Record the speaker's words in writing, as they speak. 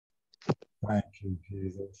Thank you,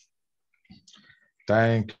 Jesus.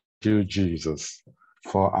 Thank you, Jesus,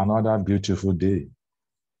 for another beautiful day.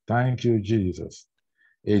 Thank you, Jesus.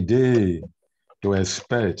 A day to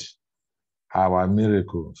expect our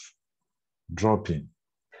miracles dropping,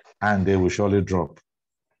 and they will surely drop.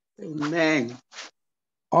 Amen.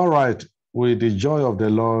 All right, with the joy of the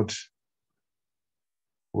Lord,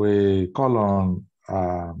 we call on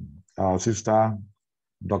our sister,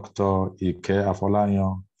 Dr. Ike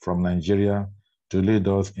Afolayan from Nigeria, to lead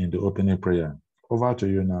us in the opening prayer. Over to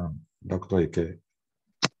you now, Dr. Ike.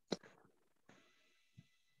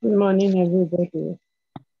 Good morning, everybody.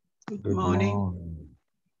 Good morning.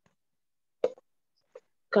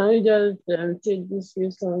 Can we just take these few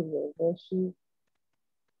songs of worship?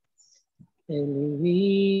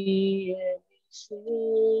 Elohi,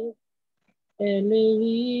 Elishe,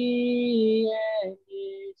 Elohi,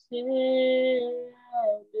 Elishe,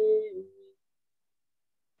 Elohi,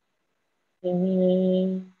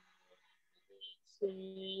 Elishe.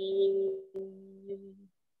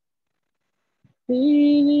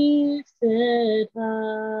 Be lifted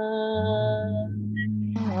high.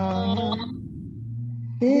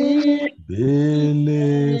 Be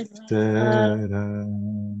lifted up.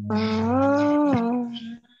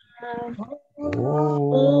 Oh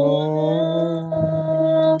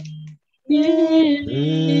Lord, be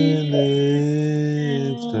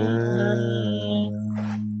lifted up.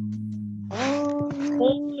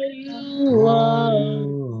 You are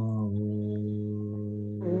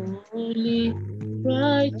holy,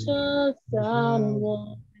 righteous, and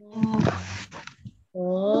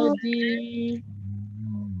worthy.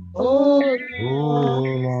 Oh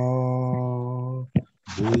Lord,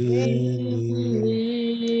 be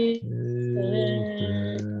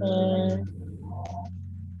lifted up.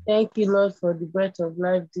 Thank you, Lord, for the breath of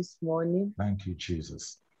life this morning. Thank you,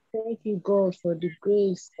 Jesus. Thank you, God, for the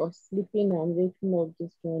grace of sleeping and waking up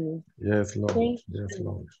this morning. Yes, Lord. Thank Yes, you.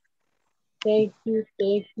 Lord. Thank you,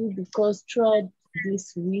 because throughout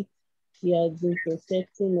this week, He has been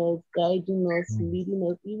protecting us, guiding us, leading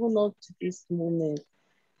us, even up to this moment.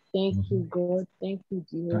 Thank you, God. Thank you,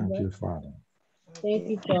 Jehovah. Thank you, Father. Thank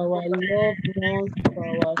you for our loved ones, for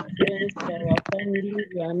our friends, for our family.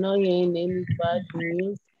 We are not hearing any bad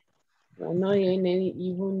news. We are not hearing any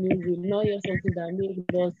evil news. We not hear something that made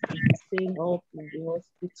us to be staying up in the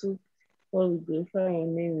hospital. Lord, we glorify your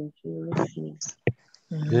name in Jesus' name.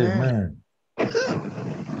 Amen.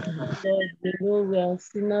 Lord, we know we are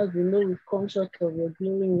sinners. We know we come short of your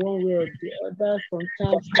glory in one way or the other.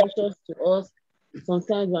 Sometimes precious to us.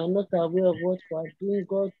 Sometimes we are not aware of what we are doing.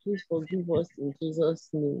 God, please forgive us in Jesus'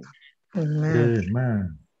 name.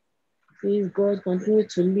 Amen. Please, God, continue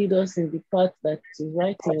to lead us in the path that is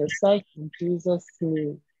right in your sight in Jesus'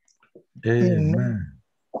 name. Amen.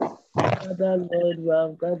 Father, Lord, we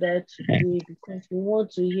have gathered today because we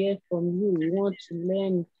want to hear from you. We want to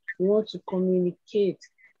learn. We want to communicate.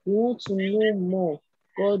 We want to know more.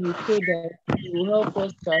 God, we pray that you will help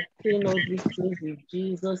us to attain all these things in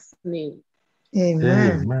Jesus' name.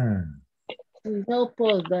 Amen. Please help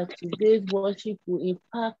us that today's worship will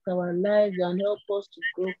impact our lives and help us to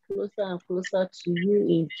grow closer and closer to you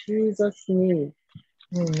in Jesus' name.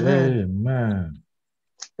 Amen.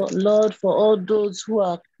 But Lord, for all those who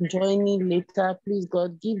are joining later, please,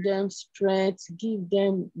 God, give them strength, give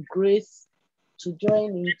them grace to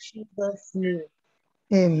join in Jesus' name.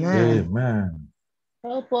 Amen.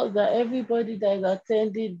 Help us that everybody that is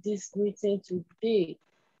attending this meeting today,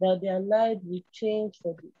 that their life will change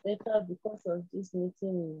for the better because of this meeting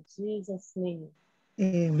in Jesus' name.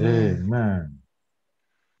 Amen.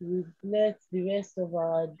 We bless the rest of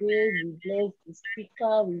our day. We bless the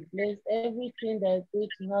speaker. We bless everything that is going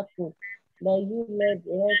to happen. That you, Lord,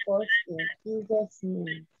 will help us in Jesus'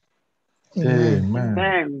 name.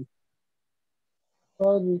 Amen.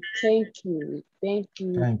 God, we thank you. We thank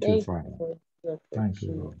you. Thank you, For the Thank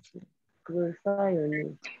you, Lord. Glorify your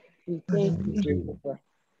name. We thank you, Jehovah.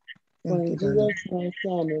 For in Jesus' mighty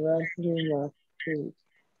and everlasting name we have prayed.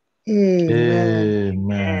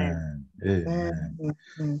 Amen. Amen.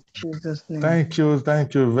 Thank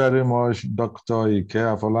you very much, Dr. Ike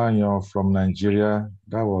Afolayan from Nigeria.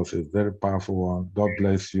 That was a very powerful one. God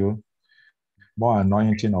bless you. More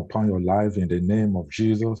anointing upon your life in the name of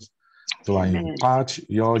Jesus to impart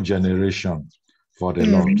your generation for the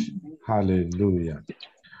Lord. Hallelujah.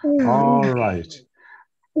 All right.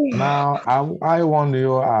 Now, I want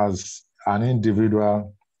you as an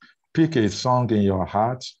individual, pick a song in your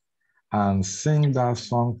heart and sing that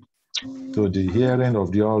song to the hearing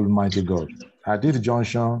of the Almighty God. At this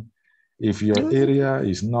junction, if your area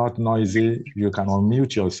is not noisy, you can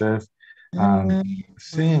unmute yourself and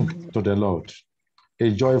sing to the Lord a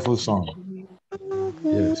joyful song.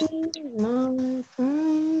 Yes. My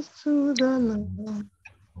thanks to the Lord.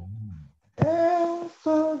 Thanks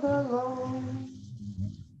to the Lord.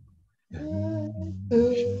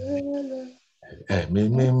 Ẹ̀mí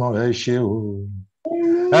mímọ́ ẹ ṣé o.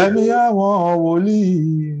 Ẹ̀mí àwọn wòlíì.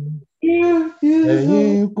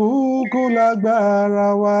 Ẹ̀yin kúkú lágbára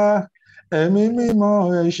wa. Ẹ̀mí mímọ́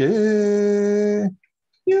ẹ ṣé.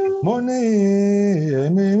 Mo ní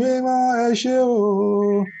ẹ̀mí mímọ́ ẹ ṣé o.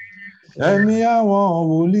 Ẹ̀mí àwọn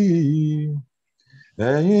wòlíì.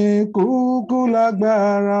 Ẹ̀yin kúkú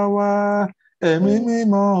lágbára wa. Ẹ̀mí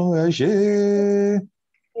mímọ́ ẹ ṣé.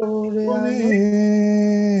 Mo ní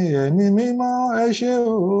ẹ̀mí mímọ́ ẹ ṣé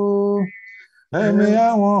o. Ẹ̀mí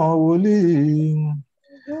àwọn wòlíì.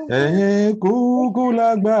 Ẹ̀yin kúkú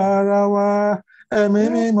lágbára wa. Ẹ̀mí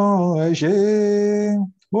mímọ́ ẹ ṣé.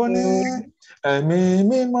 Mo ní ẹ̀mí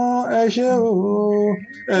mímọ́ ẹ ṣé o.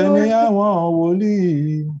 Ẹ̀mí àwọn wòlíì.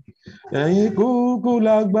 Ẹ̀yin kúkú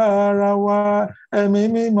lágbára wa. Ẹ̀mí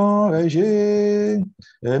mímọ́ ẹ ṣé.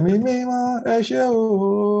 Ẹ̀mí mímọ́ ẹ ṣé o.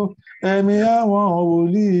 Ẹ̀mí àwọn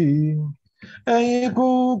wòlíì. Ẹ̀yin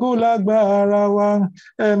kúkú lágbára wa.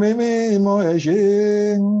 Ẹ̀mí mímọ́ ẹ ṣé.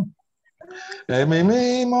 Ẹ̀mí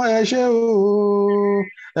mímọ́ ẹ ṣé o.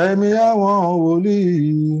 Ẹ̀mí àwọn wòlíì.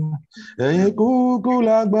 Ẹ̀yin kúkú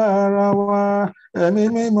lágbára wa. Ẹ̀mí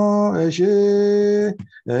mímọ́ ẹ ṣé.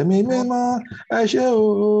 Ẹ̀mí mímọ́ ẹ ṣé o.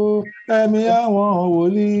 Ẹ̀mí àwọn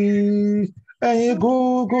wòlíì. Ẹ̀yin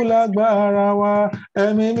kúkú lágbára wa.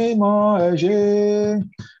 Ẹ̀mí mímọ́ ẹ ṣé.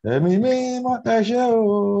 Ẹ̀mí mímọ́ ẹ ṣé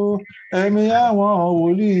o. Ẹ̀mí àwọn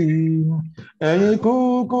wòlíì. Ẹ̀yin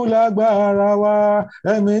kúkú lágbára wa.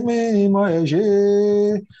 Ẹ̀mí mímọ́ ẹ ṣé.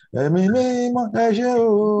 Ẹ̀mí mímọ́ ẹ ṣé o.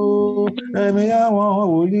 Ẹ̀mí àwọn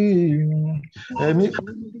wòlíì. Ẹ̀mí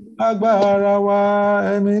lágbára wa.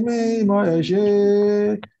 Ẹ̀mí mímọ́ ẹ ṣé.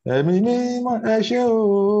 Ẹ̀mí mímọ́ ẹ ṣé o.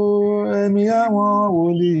 Ẹ̀mí àwọn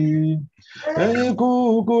wòlíì. Ẹ̀yin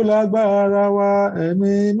kúkú lágbára wa.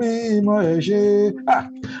 Ẹ̀mí mímọ́ ẹ ṣé.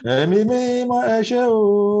 Ẹ̀mí mímọ́ ẹ ṣé o.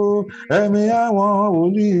 Ẹ̀mí àwọn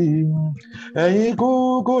wòlíì. Ẹ̀yin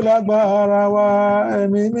kúkú lágbára wa.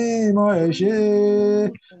 Ẹ̀mí mímọ́ ẹ ṣé.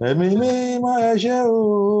 Ẹ̀mí mímọ́ ẹ ṣé o.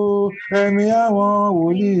 Ẹ̀mí àwọn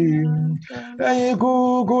wòlíì. Ẹ̀yin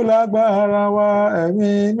kúkú lágbára wa. Ẹ̀mí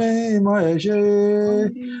mímọ́ ẹ ṣé.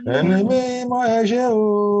 Ẹ̀mí mímọ́ ẹ ṣé o.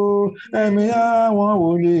 Ẹ̀mí àwọn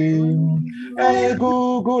wòlíì. Ẹ̀yin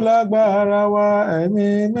kúkú lágbára wa. Ẹ̀mí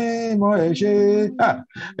mímọ́ ẹ ṣé.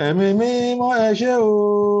 Ẹ̀mí mímọ́ ẹ ṣé o.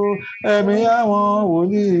 Ẹ̀mí àwọn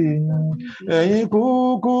wòlíì. Ẹ̀yin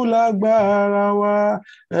kúkú lágbára wa.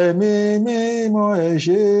 Ẹ̀mí mímọ́ ẹ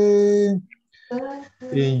ṣé.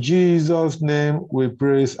 In Jesus' name we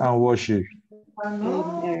praise and worship.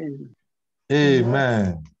 Amen.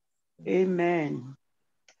 Amen. Amen.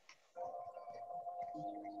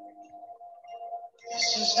 This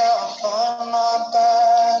is how I find my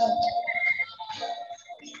battle.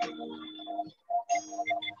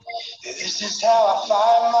 This is how I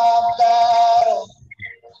fight my battle.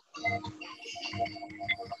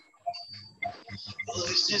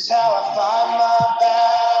 This is how I fight my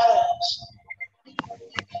battles.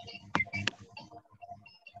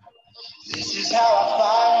 This is how I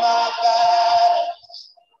fight my battles.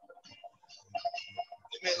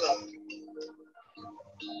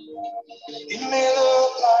 It may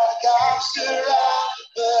look like I'm surrounded,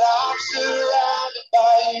 but I'm surrounded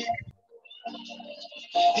by you.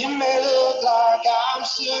 It may look like I'm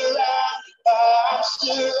surrounded, but I'm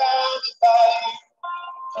surrounded by you.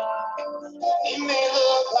 It may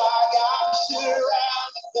look like I'm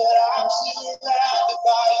surrounded, but I'm surrounded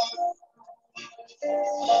by you.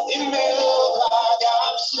 It may look like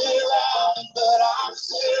I'm surrounded, but I'm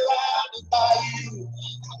surrounded by you.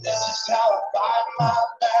 This is how I fight my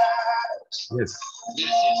battles. Yes. This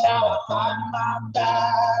is how I fight my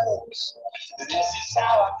battles. This is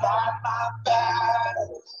how I fight my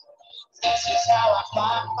battles. This is how I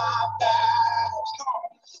fight my battles.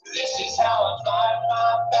 This is how I fight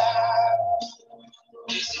my battles.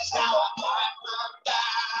 This is how I fight my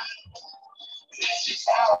battles. This is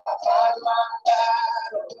how I fight my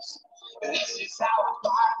battles. This is how I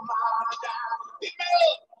fight my battles.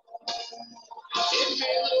 It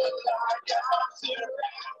may look like I'm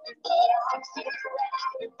surrounded, but I'm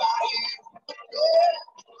surrounded by you.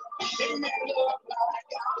 It may look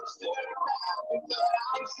like I'm surrounded, but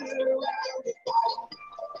I'm surrounded by you.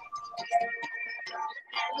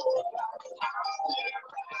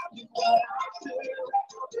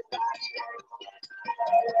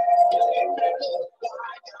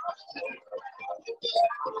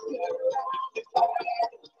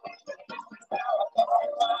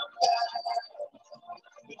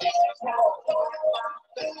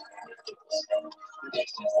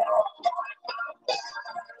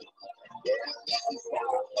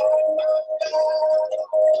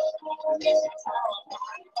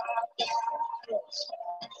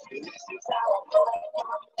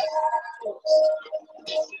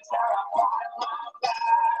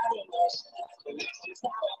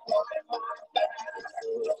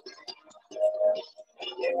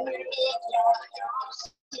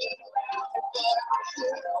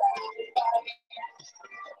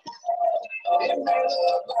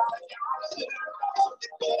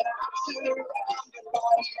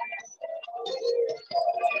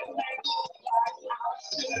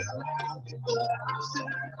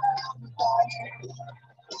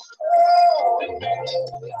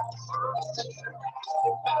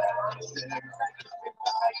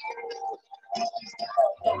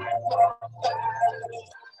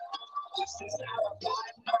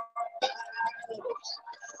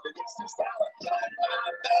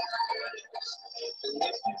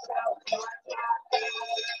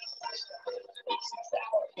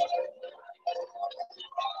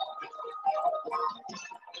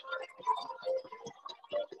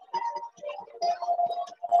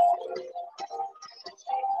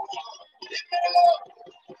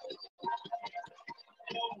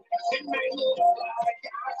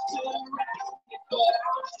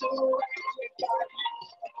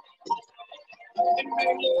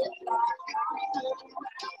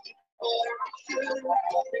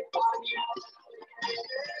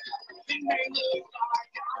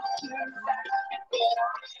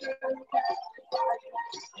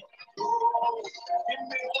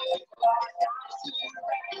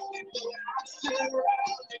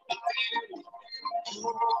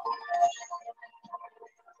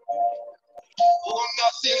 Oh,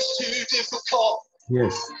 nothing's too difficult.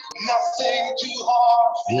 Yes. Nothing too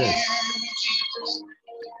hard for Yes. you, Jesus.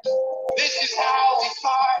 This is how we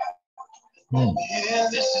fight. Yeah,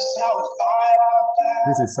 this is how we fight our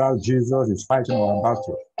battles. This is how Jesus is fighting our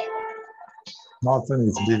battle. Nothing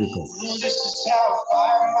is difficult. This is how I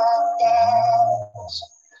fight my battles.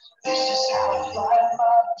 This is how I fight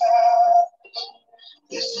my battles.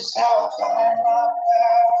 This is how I fight my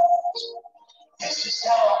battles. This is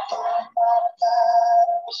how I fight my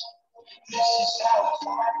battles. This is how I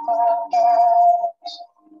fight my battles.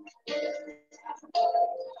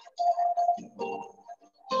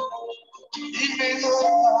 It may look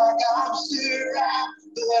like I'm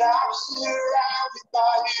surrounded, but I'm surrounded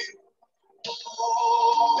by you.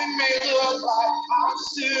 Oh, it may look like I'm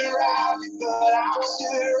surrounded, but I'm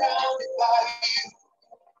surrounded by you.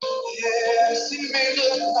 Yes, it may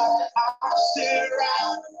look like I'm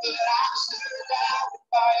surrounded, but I'm surrounded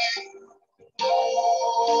by you.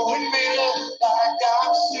 Oh, it may look like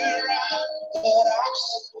I'm surrounded, but I'm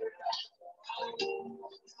surrounded.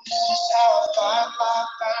 This is how I find my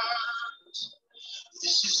balance.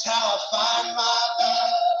 This is how I find my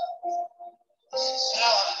balance. This is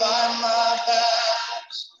how I find my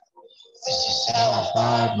balance. This is how I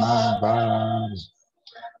find my balance.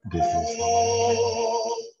 This is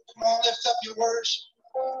Oh, come on, lift up your worship.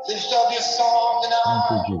 Lift up your song Thank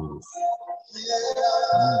tonight. you, Jesus.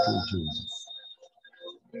 Thank you, Jesus.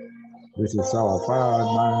 This is how I find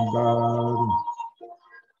my body.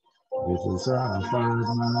 This is how I find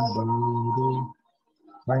my body.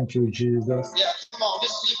 Thank you, Jesus. Yeah, come on,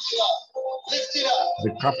 just lift it up. Lift it up.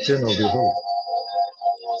 The captain of the host.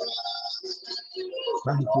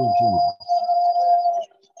 Thank you, Jesus.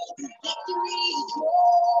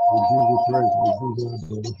 We give you praise. We give you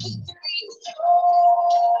adoration.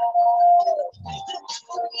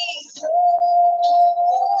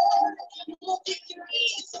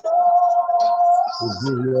 We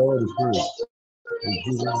give you all the praise. We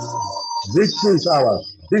give you all. Victory is ours.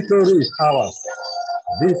 Victory is ours.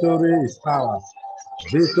 Victory is ours.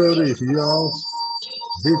 Victory is yours.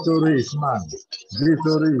 Victory is mine.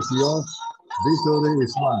 Victory is yours. Victory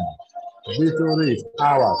is mine. Victory is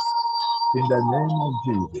ours. In the name of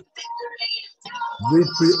Jesus.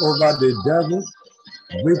 Victory over the devil.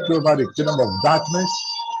 Victory over the kingdom of darkness.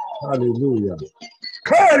 Hallelujah.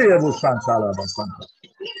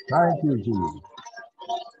 Thank you, Jesus.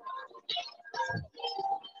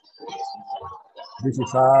 This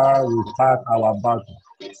is how we fight our battle.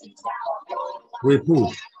 We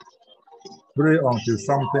push. Pray until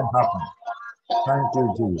something happens. Thank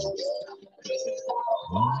you, Jesus.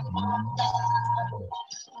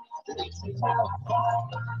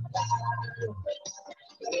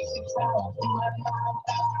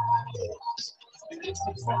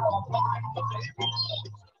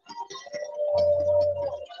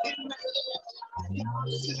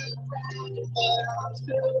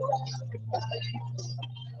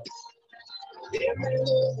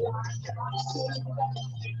 Oh,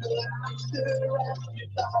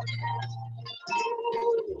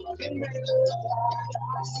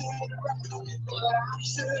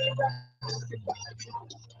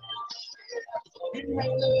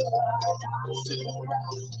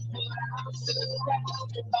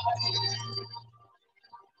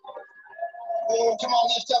 come on,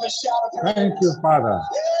 let's have a shout. Thank you, Father.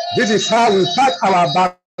 This is how we fight our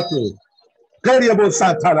battle.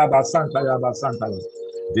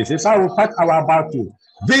 This is how we fight our battle.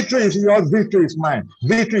 Victory is yours, victory is mine,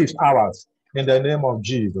 victory is ours. In the name of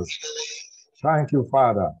Jesus. Thank you,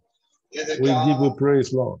 Father. We give you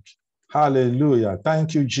praise, Lord. Hallelujah.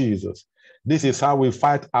 Thank you, Jesus. This is how we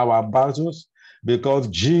fight our battles, because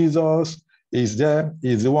Jesus is there,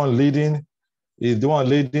 is the one leading, is the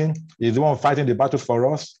one fighting the battles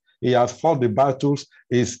for us. He has fought the battles.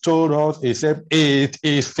 He's told us, he said, it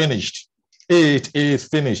is finished. It is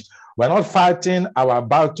finished. We're not fighting our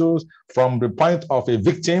battles from the point of a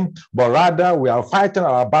victim, but rather we are fighting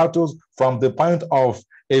our battles from the point of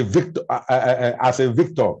a victor, as a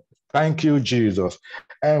victor. Thank you, Jesus.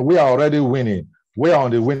 And we are already winning. We are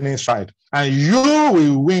on the winning side. And you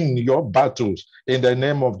will win your battles in the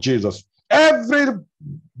name of Jesus. Every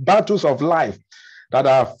battles of life that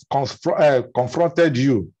have confronted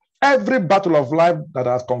you, every battle of life that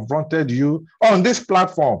has confronted you on this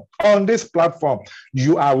platform,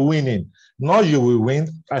 you are winning. Not you will win.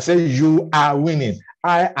 I say you are winning.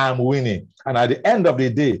 I am winning. And at the end of the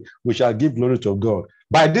day, we shall give glory to God.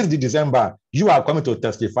 By this December, you are coming to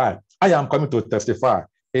testify. I am coming to testify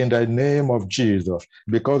in the name of Jesus,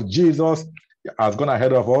 because Jesus has gone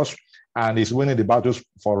ahead of us and is winning the battles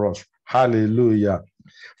for us. Hallelujah.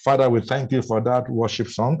 Father, we thank you for that worship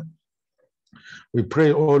song. We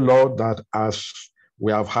pray, oh Lord, that as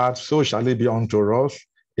we have heard, so shall it be unto us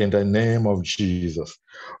in the name of Jesus.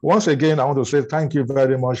 Once again, I want to say thank you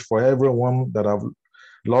very much for everyone that have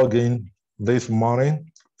logged in this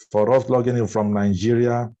morning, for us logging in from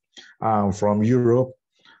Nigeria, from Europe.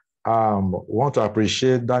 Want to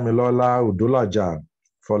appreciate Damilola Udulaja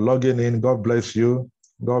for logging in. God bless you.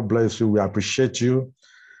 God bless you. We appreciate you.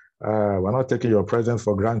 We're not taking your presence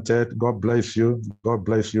for granted. God bless you. God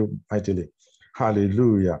bless you mightily.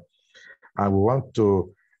 Hallelujah. And we want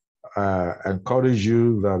to encourage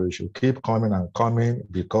you that you should keep coming and coming,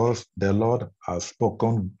 because the Lord has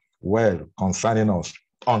spoken well concerning us.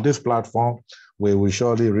 On this platform, we will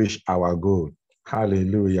surely reach our goal.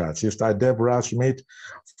 Hallelujah. Sister Deborah Smith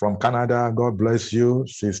from Canada, God bless you.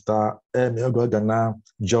 Sister Emil Godana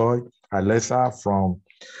Joy Alessa from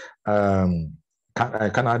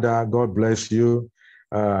Canada, God bless you.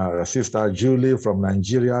 Sister Julie from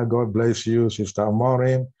Nigeria, God bless you. Sister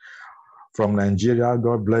Maureen from Nigeria,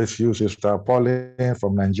 God bless you. Sister Pauline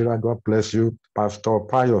from Nigeria, God bless you. Pastor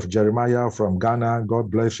Pius Jeremiah from Ghana,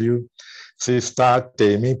 God bless you. Sister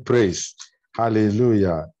Temi Praise,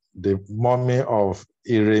 hallelujah. The mommy of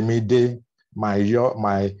Iremide,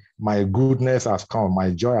 my goodness has come, my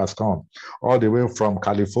joy has come. All the way from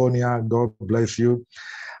California, God bless you.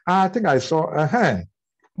 I think I saw a hand.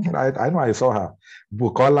 I know I saw her.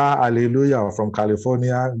 Bukola, hallelujah, from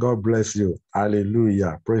California. God bless you.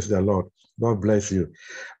 Hallelujah. Praise the Lord. God bless you.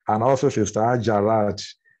 And also Sister Jarat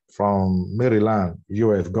from Maryland,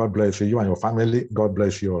 US. God bless you. You and your family. God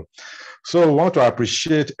bless you all. So I want to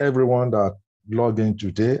appreciate everyone that logged in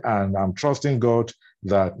today. And I'm trusting God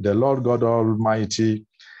that the Lord God Almighty,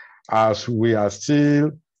 as we are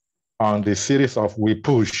still on the series of We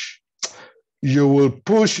Push, you will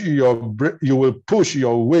push your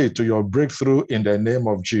way to your breakthrough in the name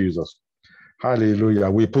of Jesus.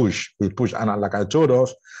 Hallelujah. We push. And like I told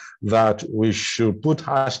us, that we should put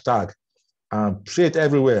hashtag and say it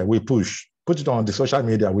everywhere. We push. Put it on the social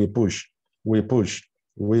media. We push.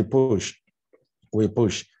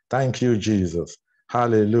 Thank you, Jesus.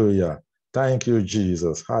 Hallelujah. Thank you,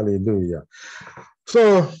 Jesus. Hallelujah.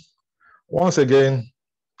 So once again,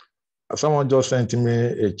 someone just sent me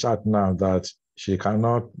a chat now that she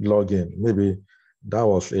cannot log in. Maybe that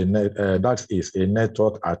was that is a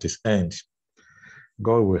network at its end.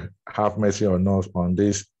 God will have mercy on us on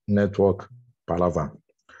this network palaver.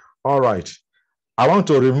 All right. I want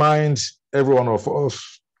to remind every one of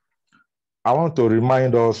us. I want to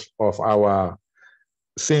remind us of our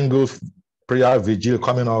singles prayer vigil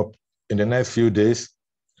coming up in the next few days.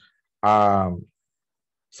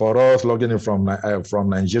 For us logging in from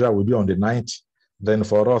Nigeria will be on the 9th. Then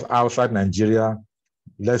for us outside Nigeria,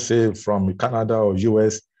 let's say from Canada or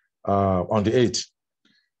US, on the 8th.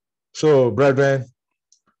 So, brethren,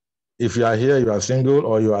 if you are here, you are single,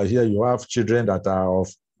 or you are here, you have children that are of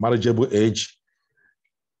marriageable age,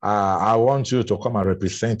 I want you to come and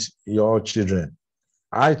represent your children.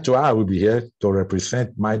 I will be here to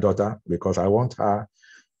represent my daughter because I want her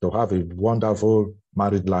to have a wonderful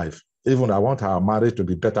married life. Even I want her marriage to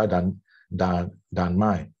be better than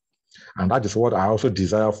mine. And that is what I also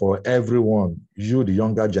desire for everyone, you, the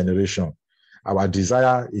younger generation. Our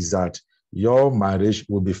desire is that your marriage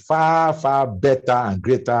will be far, far better and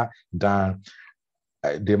greater than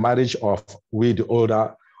the marriage of with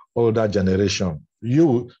the older generation.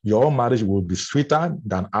 Your marriage will be sweeter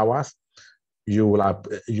than ours. You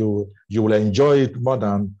will enjoy it more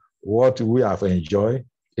than what we have enjoyed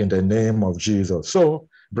in the name of Jesus. So,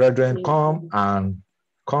 brethren, come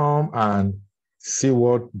and see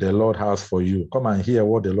what the Lord has for you. Come and hear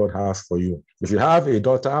what the Lord has for you. If you have a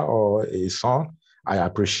daughter or a son, I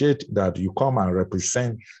appreciate that you come and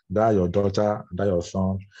represent that your daughter, that your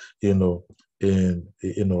son, in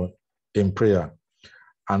prayer.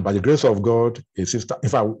 And by the grace of God, a sister, in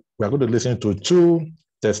fact, we are going to listen to 2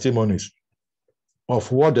 testimonies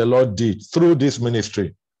of what the Lord did through this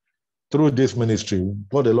ministry. What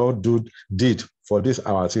the Lord did for these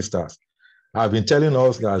our sisters. I've been telling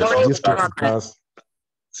us that these 2 sisters,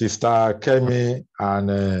 Sister Kemi,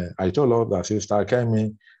 and I told her that Sister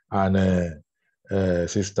Kemi and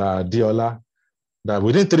Sister Diola, that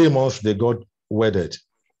within 3 months they got wedded,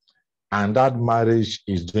 and that marriage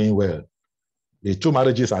is doing well. The 2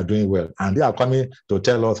 marriages are doing well, and they are coming to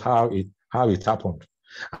tell us how it happened.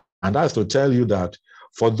 And that's to tell you that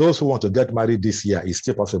for those who want to get married this year, it's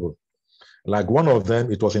still possible. Like one of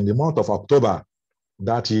them, it was in the month of October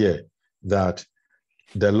that year that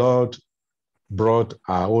the Lord brought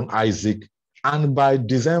our own Isaac, and by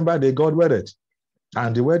December they got wedded,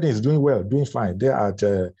 and the wedding is doing well, doing fine. They are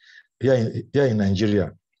here in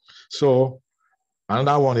Nigeria. So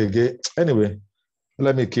another one again. Anyway,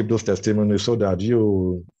 let me keep those testimonies so that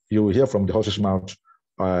you will hear from the horse's mouth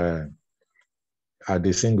at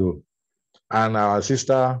the single. And our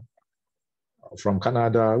sister from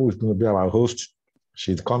Canada, who is going to be our host,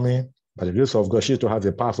 she's coming. By the grace of God, she to have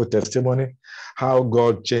a powerful testimony, how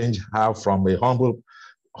God changed her from a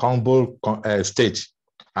humble state.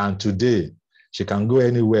 And today, she can go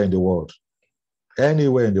anywhere in the world.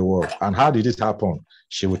 Anywhere in the world. And how did it happen?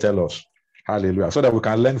 She will tell us. Hallelujah. So that we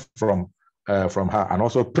can learn from her and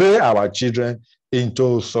also pray our children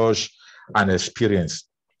into such an experience.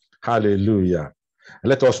 Hallelujah.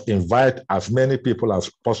 Let us invite as many people as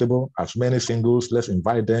possible, as many singles, let's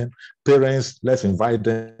invite them. Parents, let's invite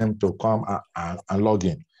them to come and log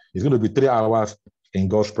in. It's going to be 3 hours in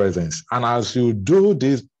God's presence. And as you do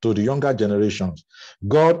this to the younger generations,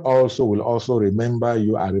 God also will also remember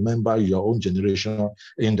you and remember your own generation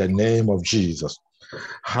in the name of Jesus.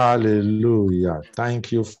 Hallelujah.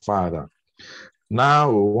 Thank you, Father. Now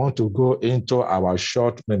we want to go into our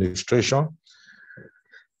short ministration.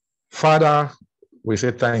 Father, we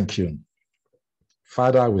say thank you.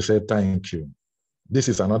 Father, we say thank you. This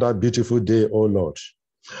is another beautiful day, oh Lord.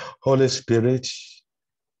 Holy Spirit,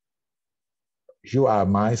 you are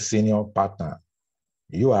my senior partner.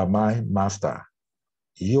 You are my master.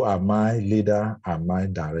 You are my leader and my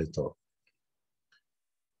director.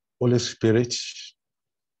 Holy Spirit,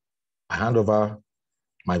 I hand over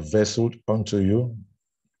my vessel unto you,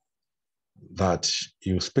 that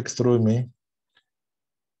you speak through me.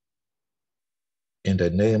 In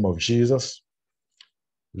the name of Jesus,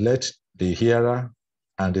 let the hearer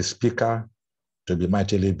and the speaker to be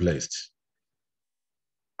mightily blessed.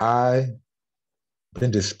 I,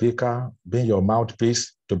 being the speaker, being your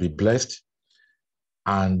mouthpiece, to be blessed,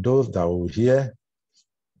 and those that will hear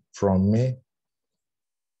from me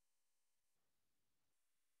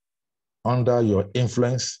under your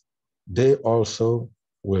influence, they also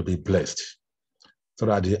will be blessed. So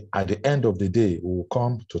that at the end of the day, we will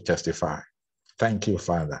come to testify. Thank you,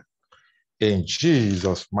 Father. In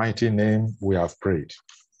Jesus' mighty name, we have prayed.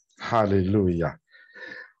 Hallelujah.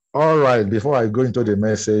 All right, before I go into the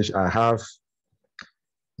message, the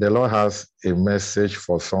Lord has a message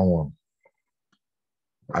for someone.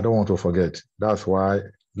 I don't want to forget. That's why,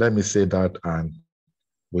 let me say that and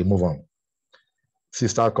we move on.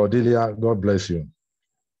 Sister Cordelia, God bless you.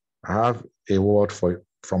 I have a word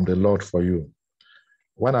from the Lord for you.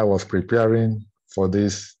 When I was preparing for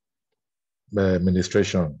this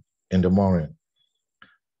ministration in the morning,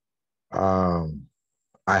 I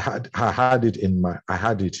had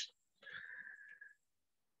it.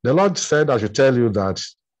 The Lord said I should tell you that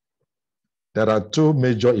there are 2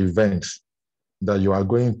 major events that you are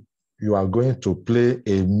going to play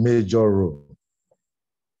a major role.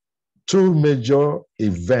 2 major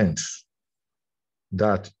events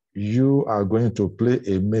that you are going to play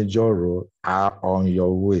a major role are on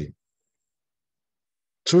your way.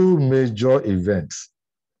 2 major events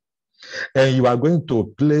And you are going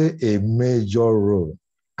to play a major role.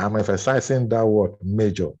 I'm emphasizing that word,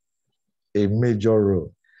 major. A major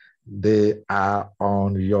role. They are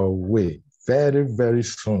on your way. Very, very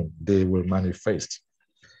soon, they will manifest.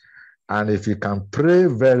 And if you can pray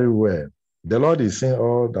very well, the Lord is seeing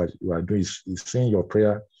all that you are doing. He's seeing your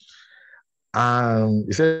prayer. And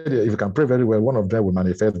he said, if you can pray very well, one of them will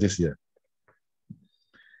manifest this year.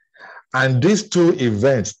 And these two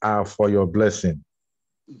events are for your blessing.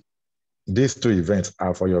 These two events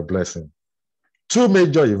are for your blessing. Two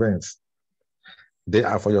major events. They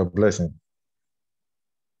are for your blessing.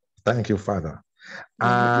 Thank you, Father.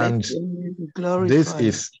 And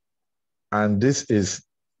this is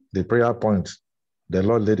the prayer point the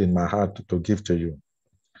Lord laid in my heart to give to you.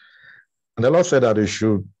 And the Lord said that you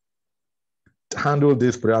should handle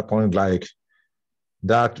this prayer point like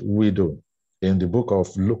that widow in the book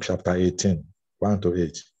of Luke chapter 18,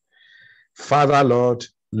 1-8. Father, Lord,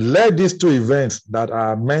 let these two events that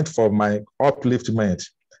are meant for my upliftment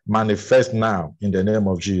manifest now in the name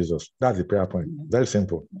of Jesus. That's the prayer point. Very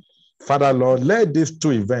simple. Father, Lord, let these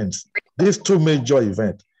two events, these two major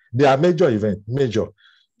events, they are major events,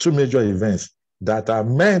 two major events that are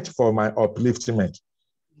meant for my upliftment,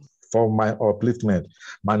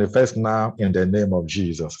 manifest now in the name of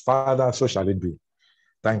Jesus. Father, so shall it be.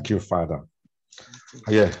 Thank you, Father.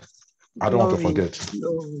 Yeah, I don't want to forget.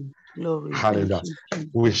 Glory. Hallelujah.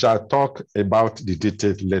 We shall talk about the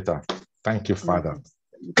details later. Thank you, Father.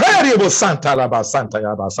 Thank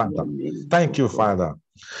you, Father.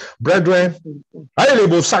 Brethren,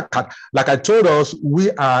 like I told us,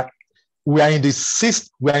 we are in the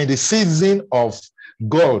season of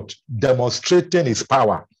God demonstrating his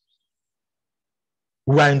power.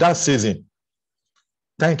 We are in that season.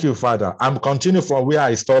 Thank you, Father. I'm continuing from where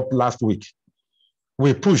I stopped last week.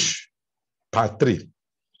 We push, part 3.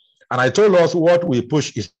 And I told us what we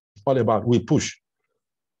push is all about. We push.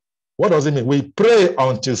 What does it mean? We pray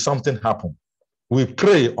until something happens. We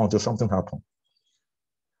pray until something happens.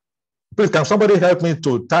 Please, can somebody help me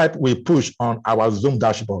to type "we push" on our Zoom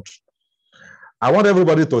dashboard? I want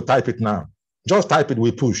everybody to type it now. Just type it,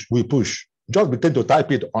 "we push, we push." Just begin to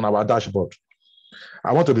type it on our dashboard.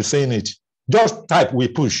 I want to be saying it. Just type "we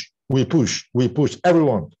push, we push, we push."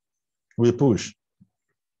 Everyone, we push.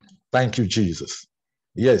 Thank you, Jesus.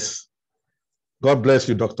 Yes. God bless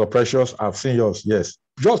you, Dr. Precious. I've seen yours. Yes.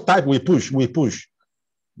 Just type "we push, we push."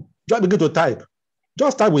 Just begin to type.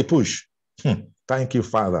 Just type "we push." Thank you,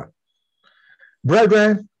 Father.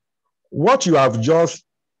 Brethren, what you have just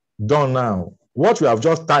done now, what we have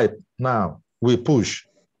just typed now, "we push,"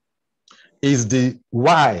 is the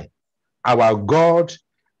why our God,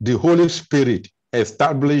 the Holy Spirit,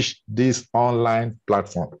 established this online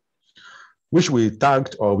platform, which we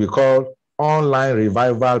tagged or we call Online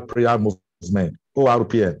Revival Prayer Movement,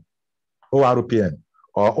 ORPM, or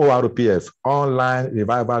ORPF, Online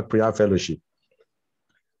Revival Prayer Fellowship.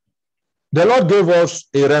 The Lord gave us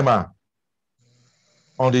a rhema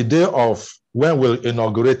on the day of when we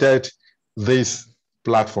inaugurated this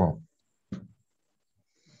platform.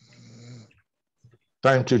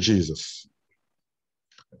 Thank you, Jesus.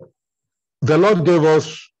 The Lord gave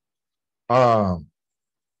us a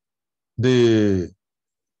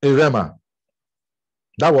rhema.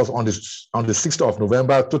 That was on the 6th of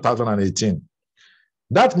November, 2018.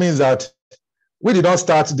 That means that we did not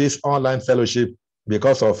start this online fellowship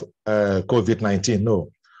because of COVID-19.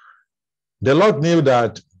 No. The Lord knew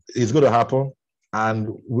that it's going to happen, and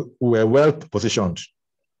we were well positioned.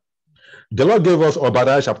 The Lord gave us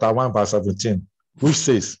Obadiah chapter 1, verse 17, which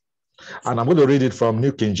says, and I'm going to read it from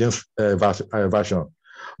New King James Version.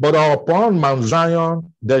 But upon Mount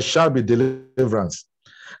Zion there shall be deliverance,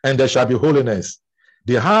 and there shall be holiness.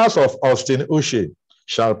 The house of Austine USHIE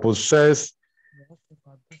shall possess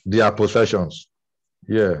their possessions.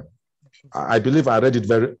 Yeah, I believe I read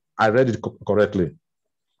it correctly.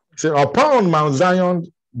 So upon Mount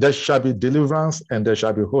Zion there shall be deliverance, and there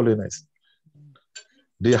shall be holiness.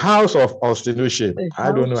 The house of Austine USHIE.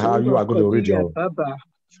 I don't know how you are going to read your.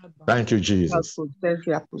 Thank you, Jesus.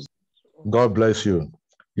 God bless you.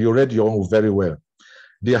 You read your own very well.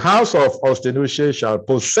 The house of Austine USHIE shall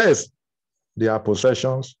possess their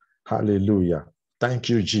possessions. Hallelujah. Thank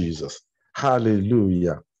you, Jesus.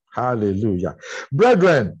 Hallelujah. Hallelujah.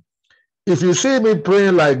 Brethren, if you see me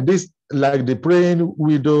praying like this, like the praying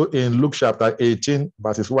widow in Luke chapter 18,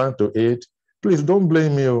 verses 1-8, please don't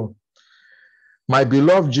blame me. My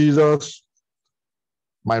beloved Jesus,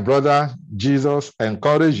 my brother Jesus,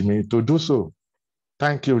 encouraged me to do so.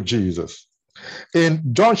 Thank you, Jesus.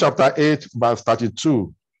 In John chapter 8, verse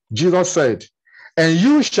 32, Jesus said, "And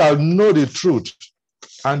you shall know the truth,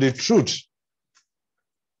 and the truth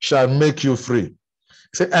shall make you free.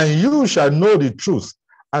 Say, and you shall know the truth,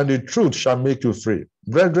 and the truth shall make you free.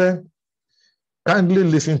 Brethren, kindly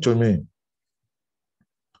listen to me.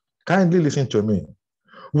 Kindly listen to me.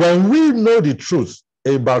 When we know the truth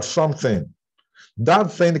about something,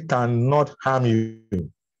 that thing cannot harm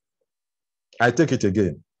you. I take it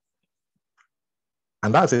again.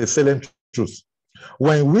 And that's a salient truth.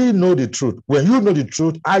 When we know the truth, when you know the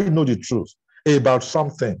truth, I know the truth about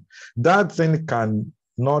something, that thing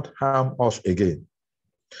cannot harm us again.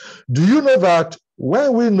 Do you know that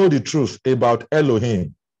when we know the truth about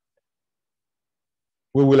Elohim,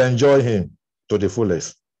 we will enjoy him to the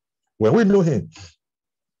fullest? When we know him,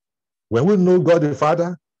 when we know God the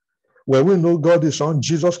Father, when we know God the Son,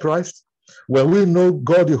 Jesus Christ, when we know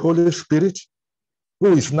God the Holy Spirit,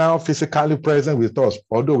 who is now physically present with us,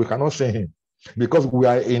 although we cannot see him, because we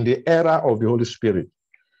are in the era of the Holy Spirit.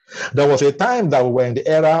 There was a time that we were in the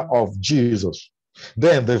era of Jesus.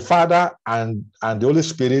 Then the Father and the Holy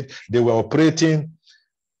Spirit, they were operating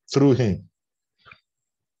through him.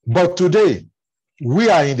 But today, we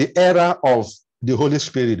are in the era of the Holy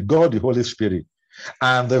Spirit, God the Holy Spirit.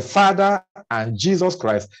 And the Father and Jesus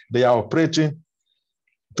Christ, they are operating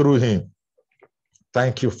through him.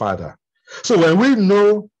 Thank you, Father. So when we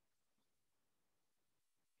know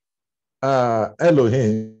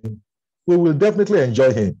Elohim, we will definitely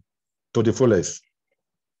enjoy him to the fullest.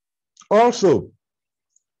 Also,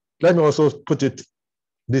 let me also put it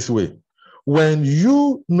this way. When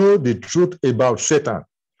you know the truth about Satan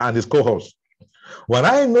and his cohorts, when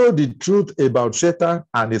I know the truth about Satan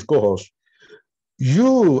and his cohorts,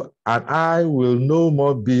 you and I will no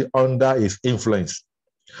more be under his influence.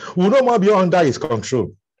 We will no more be under his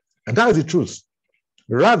control. And that is the truth.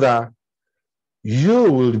 Rather,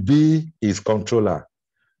 you will be his controller.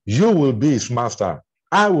 You will be his master.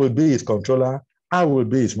 I will be his controller. I will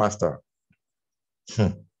be his master.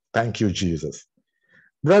 Thank you, Jesus.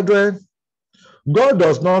 Brethren, God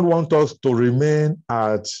does not want us to remain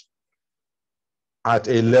at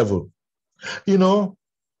a level. You know,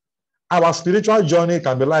 our spiritual journey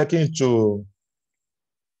can be likened to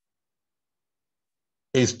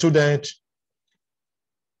a student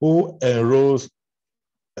who enrolls,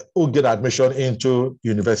 who get admission into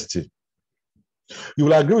university. You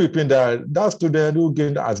will agree with me that that student who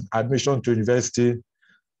gained admission to university,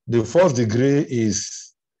 the first degree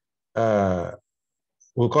is,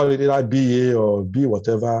 we'll call it either BA or B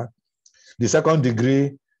whatever. The second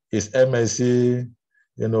degree is MSc.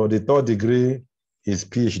 You know, the third degree is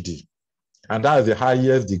PhD. And that is the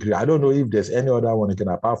highest degree. I don't know if there's any other one you can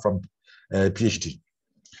apart from PhD.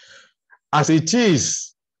 As it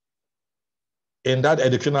is in that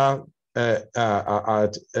educational,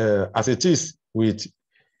 as it is with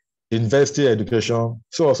university education,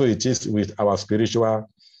 so also it is with our spiritual,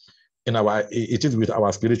 it is with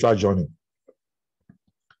our spiritual journey.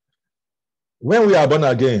 When we are born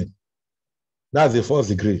again, that's the first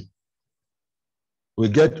degree. We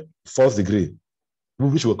get first degree,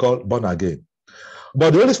 which we call born again.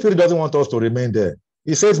 But the Holy Spirit doesn't want us to remain there.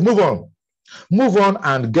 He says, move on. Move on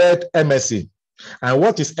and get MSc. And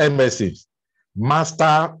what is MSc?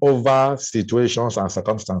 Master over situations and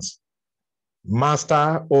circumstances.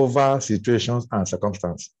 Master over situations and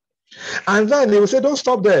circumstances. And then he will say, don't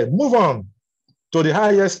stop there. Move on to the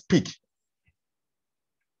highest peak.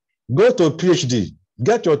 Go to PhD.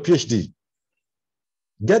 Get your PhD.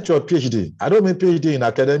 Get your PhD. I don't mean PhD in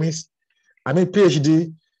academics. I mean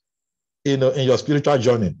PhD in your spiritual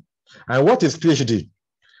journey. And what is PhD?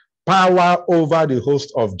 Power over the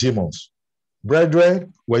host of demons.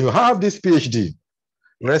 Brethren, when you have this PhD,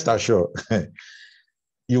 rest assured,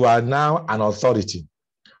 you are now an authority.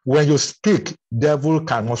 When you speak, devil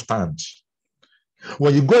cannot stand.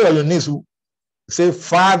 When you go on your knees, say,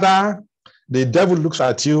 Father, the devil looks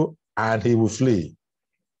at you and he will flee.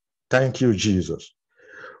 Thank you, Jesus.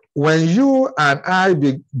 When you and I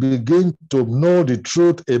begin to know the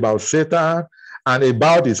truth about Satan and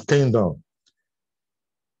about his kingdom,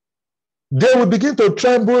 they will begin to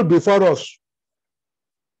tremble before us.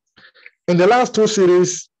 In the last two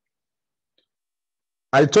series,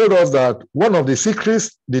 I told us that one of the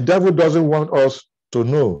secrets the devil doesn't want us to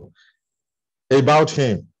know about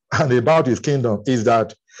him and about his kingdom is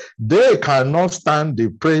that they cannot stand the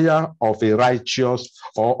prayer of a righteous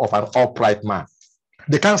or of an upright man.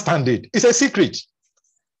 They can't stand it. It's a secret.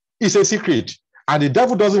 It's a secret. And the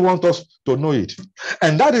devil doesn't want us to know it.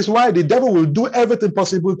 And that is why the devil will do everything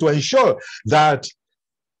possible to ensure that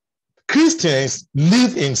Christians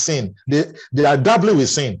live in sin. They are dabbling with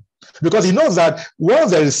sin. Because he knows that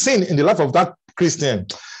once there is sin in the life of that Christian,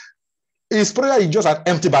 his prayer is just an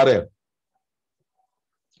empty barrel.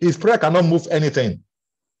 His prayer cannot move anything.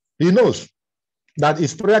 He knows that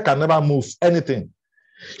his prayer can never move anything.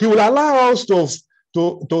 He will allow us to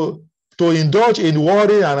indulge in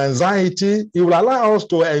worry and anxiety. He will allow us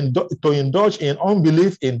to indulge in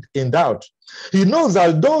unbelief, in doubt. He knows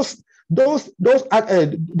that those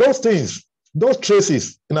things, those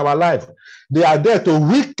traces in our life, they are there to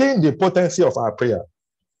weaken the potency of our prayer.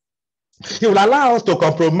 He will allow us to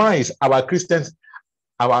compromise our Christian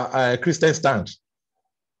stand.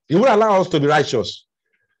 He will allow us to be righteous.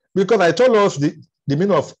 Because I told us the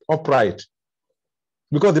meaning of upright.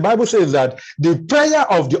 Because the Bible says that the prayer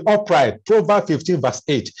of the upright, Proverbs 15 verse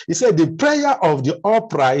 8, it said the prayer of the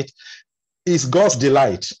upright is God's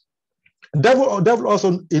delight. Devil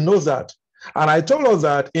also, he knows that. And I told us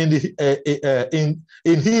that in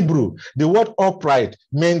Hebrew, the word upright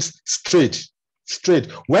means straight.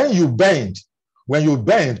 Straight. When you bend, you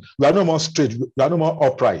are no more straight, you are no more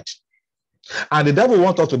upright. And the devil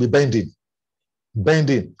wants us to be bending.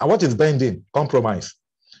 Bending. And what is bending? Compromise.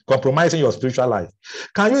 Compromising your spiritual life.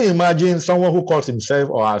 Can you imagine someone who calls himself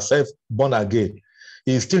or herself born again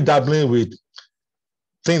is still dabbling with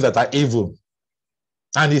things that are evil,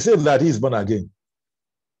 and he says that he is born again?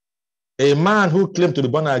 A man who claims to be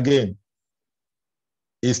born again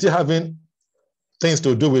is still having things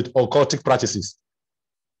to do with occultic practices.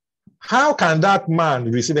 How can that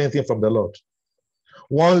man receive anything from the Lord?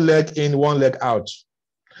 One leg in, one leg out.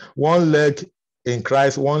 One leg in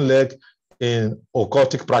Christ, one leg in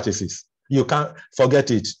occultic practices. You can't forget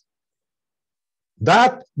it.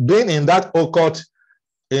 That being in that occult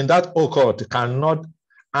cannot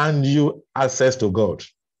hand you access to God.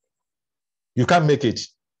 You can't make it.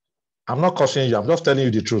 I'm not cursing you, I'm just telling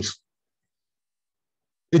you the truth.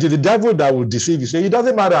 It is the devil that will deceive you. Say, it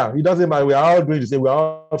doesn't matter. It doesn't matter. We are all doing the same. We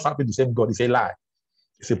are all serving the same God. It's a lie.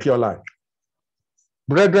 It's a pure lie.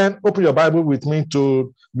 Brethren, open your Bible with me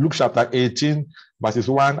to Luke chapter 18, verses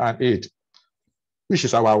 1 and 8, which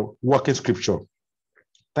is our working scripture.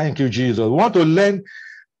 Thank you, Jesus. We want to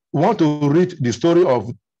read the story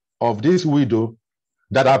of this widow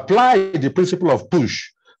that applied the principle of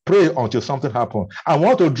push, pray until something happens. I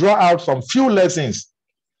want to draw out some few lessons.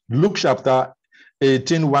 Luke chapter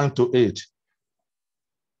 18, 1 to 8.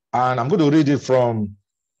 And I'm going to read it from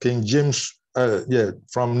King James,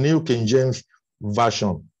 from New King James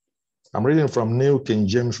Version. I'm reading from New King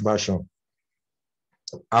James Version.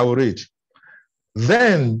 I will read.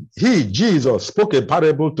 Then he, Jesus, spoke a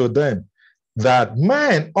parable to them that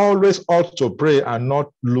men always ought to pray and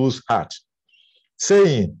not lose heart,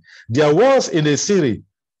 saying, there was in a certain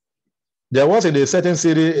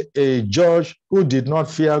city a judge who did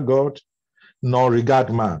not fear God nor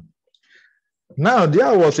regard man. Now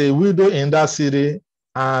there was a widow in that city,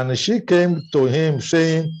 and she came to him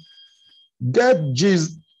saying, get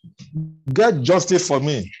justice for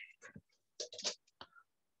me.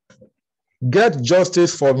 Get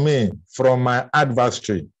justice for me from my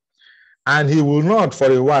adversary. And he will not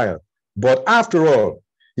for a while. But after all,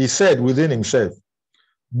 he said within himself,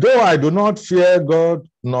 though I do not fear God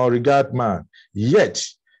nor regard man, yet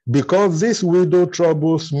because this widow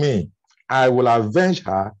troubles me, I will avenge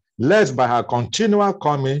her, lest by her continual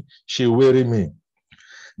coming she weary me.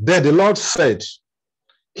 Then the Lord said,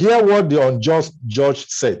 hear what the unjust judge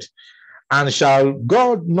said. And shall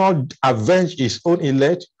God not avenge his own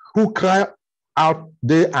elect, who cry out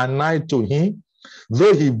day and night to him,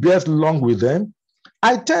 though he bears long with them?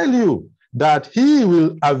 I tell you that he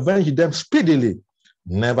will avenge them speedily.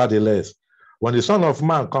 Nevertheless, when the Son of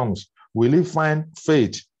Man comes, will he find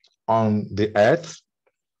faith on the earth?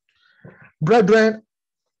 Brethren,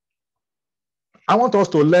 I want us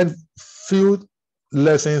to learn few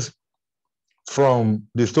lessons from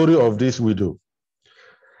the story of this widow.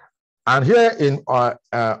 And here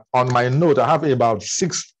on my note, I have about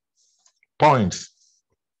 6 points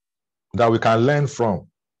that we can learn from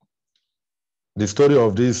the story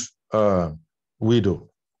of this widow.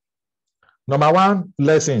 Number one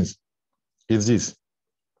lessons is this.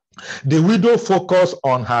 The widow focused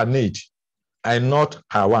on her need and not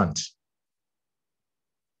her want.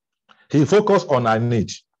 He focused on her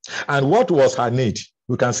need. And what was her need?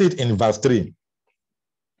 We can see it in verse 3,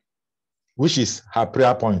 which is her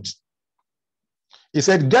prayer point. He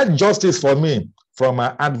said, get justice for me from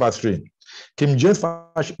my adversary. King James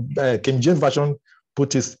Version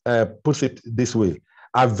puts it this way: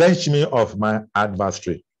 avenge me of my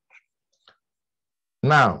adversary.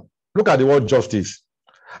 Now, look at the word justice.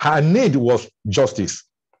 Her need was justice.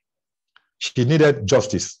 She needed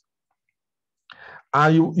justice.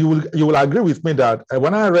 And you will agree with me that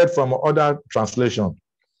when I read from other translation,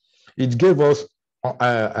 it gave us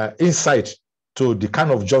insight to the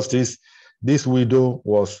kind of justice this widow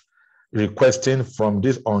was requesting from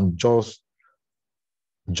this unjust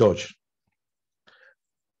judge.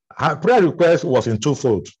 Her prayer request was in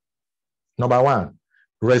twofold. Number one,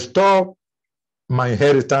 restore my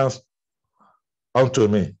inheritance unto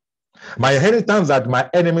me. My inheritance that my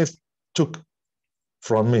enemies took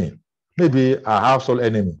from me, maybe a household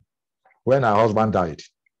enemy, when her husband died.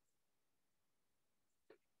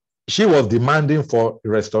 She was demanding for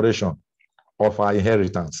restoration of her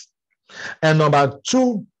inheritance. And number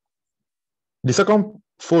two, the second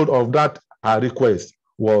fold of that her request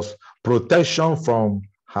was protection from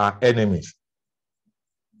her enemies.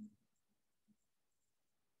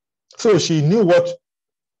 So she knew what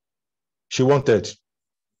she wanted,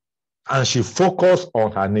 and she focused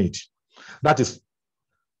on her need. That is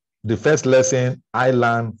the first lesson I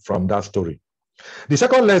learned from that story. The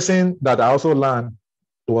second lesson that I also learned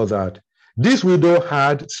was that this widow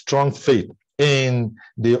had strong faith in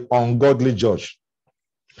the ungodly judge.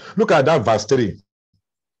 Look at that verse 3.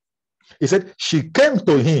 He said, she came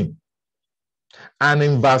to him, and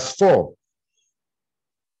in verse 4,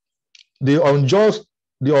 the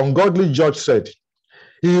ungodly judge said,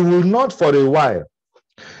 he will not for a while,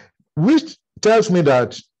 which tells me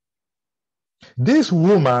that this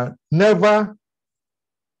woman never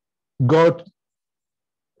got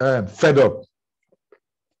fed up.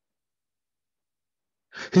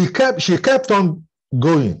 She kept on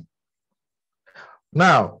going.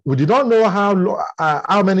 Now, we did not know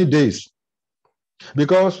how many days,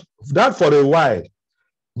 because that for a while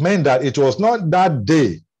meant that it was not that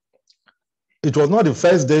day. It was not the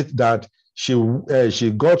first day that she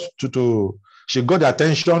got the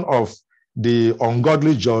attention of the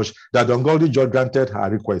ungodly judge, that the ungodly judge granted her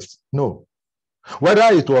request. No.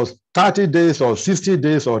 Whether it was 30 days or 60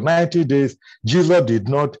 days or 90 days, Jesus did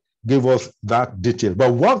not give us that detail.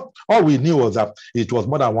 But all we knew was that it was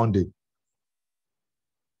more than one day.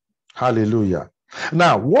 Hallelujah.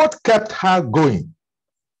 Now, what kept her going?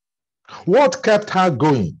 What kept her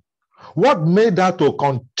going? What made her to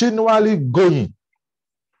continually going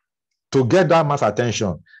to get that man's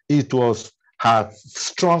attention? It was her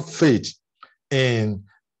strong faith in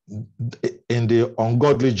the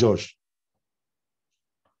ungodly judge.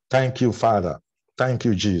 Thank you, Father. Thank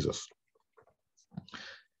you, Jesus.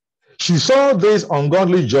 She saw this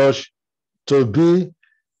ungodly judge to be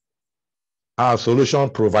our solution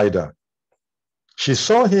provider. She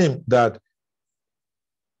saw him that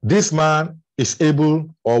this man is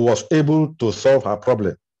able or was able to solve her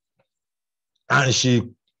problem. And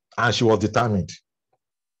she was determined.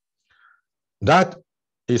 That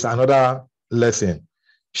is another lesson.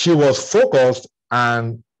 She was focused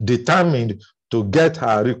and determined to get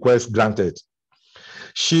her request granted.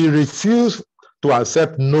 She refused to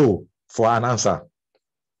accept no for an answer.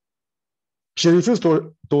 She refused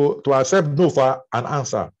to accept no for an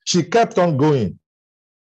answer. She kept on going.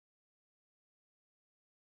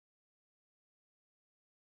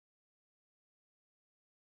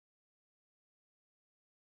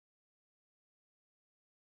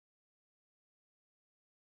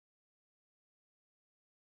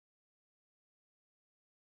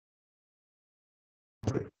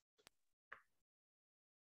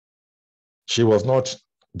 She was not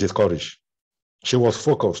discouraged. She was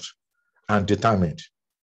focused and determined.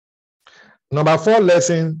 Number 4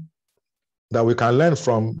 lesson that we can learn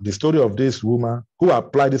from the story of this woman who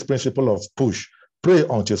applied this principle of push, pray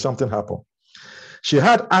until something happened. She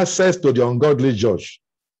had access to the ungodly judge.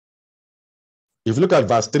 If you look at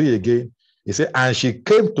verse 3 again, it says, and she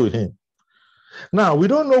came to him. Now, we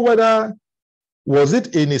don't know whether was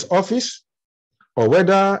it in his office or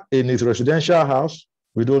whether in his residential house.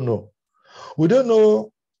 We don't know. We don't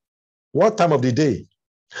know what time of the day.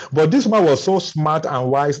 But this man was so smart and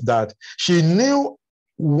wise that she knew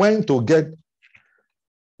when to get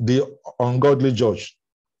the ungodly judge.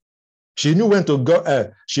 She knew when to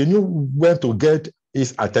go. She knew when to get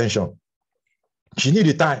his attention. She knew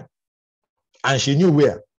the time, and she knew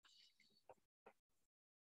where.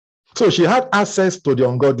 So she had access to the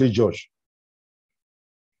ungodly judge.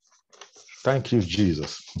 Thank you,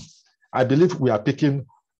 Jesus. I believe we are picking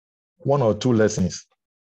 1 or 2 lessons.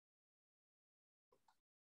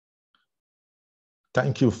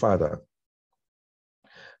 Thank you, Father.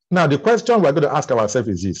 Now, the question we're going to ask ourselves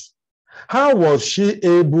is this: how was she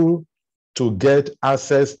able to get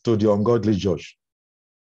access to the ungodly judge?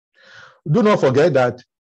 Do not forget that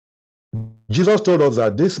Jesus told us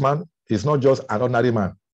that this man is not just an ordinary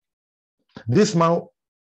man. This man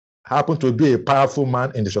happened to be a powerful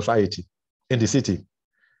man in the society, in the city.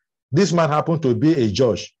 This man happened to be a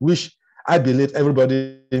judge, which I believe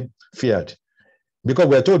everybody feared. Because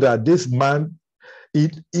we're told that this man, he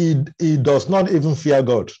does not even fear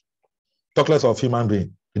God. talk less of human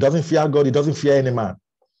being. He doesn't fear God. He doesn't fear any man.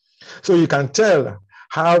 So you can tell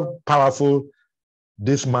how powerful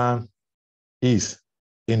this man is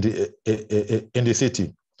in the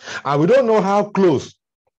city. And we don't know how close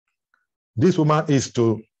this woman is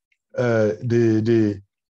to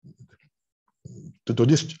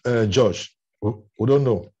this judge. We don't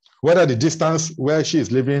know whether the distance where she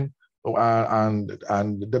is living and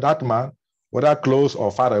that man, whether close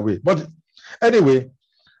or far away. But anyway,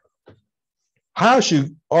 how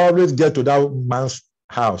she always get to that man's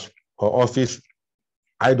house or office,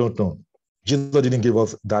 I don't know. Jesus didn't give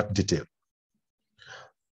us that detail.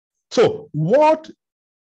 So what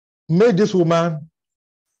made this woman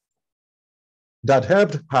that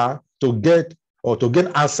helped her to get or to gain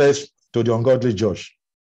access to the ungodly judge?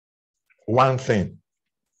 One thing.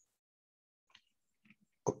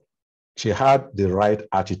 She had the right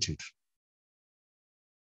attitude.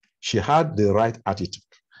 She had the right attitude.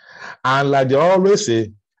 And like they always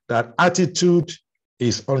say, that attitude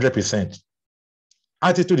is 100%.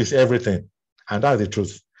 Attitude is everything. And that's the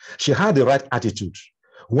truth. She had the right attitude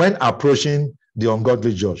when approaching the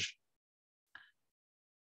ungodly judge.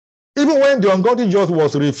 Even when the ungodly judge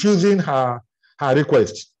was refusing her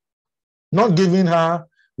request, not giving her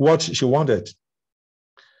what she wanted,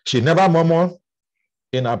 she never murmured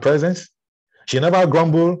in her presence. She never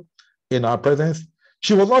grumbled in her presence.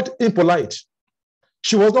 She was not impolite.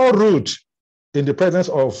 She was not rude in the presence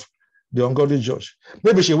of the ungodly judge.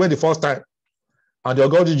 Maybe she went the first time and the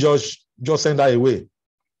ungodly judge just sent her away.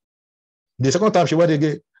 The second time she went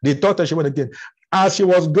again. The third time she went again. As she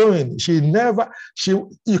was going,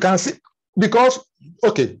 you can see, because,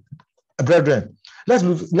 okay, brethren, let's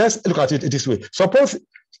look at it this way. Suppose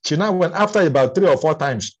she now went after about 3 or 4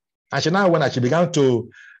 times, and she now went and she began to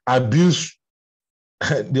abuse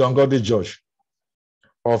the ungodly judge.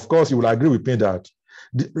 Of course, you will agree with me that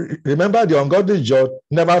remember, the ungodly judge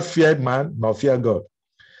never feared man nor feared God.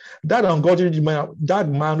 That ungodly man, that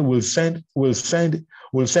man will send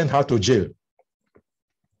her to jail,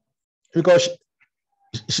 because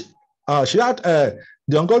she had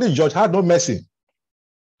the ungodly judge had no mercy.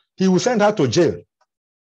 He will send her to jail.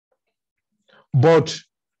 But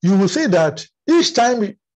you will see that each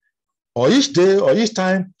time, or each day, or each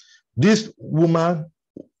time this woman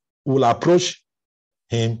will approach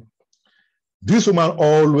him, this woman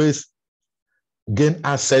always gain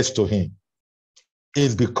access to him.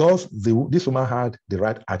 It's because this woman had the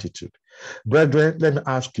right attitude. Brethren, let me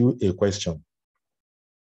ask you a question.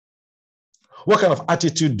 What kind of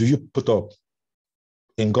attitude do you put up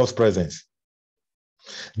in God's presence?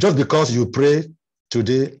 Just because you pray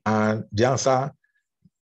today and the answer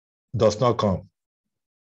does not come,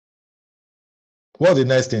 what's the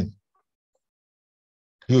next thing?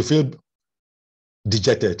 You feel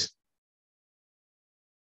dejected.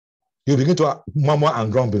 You begin to murmur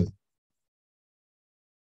and grumble.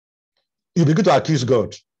 You begin to accuse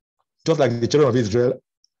God, just like the children of Israel,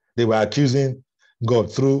 they were accusing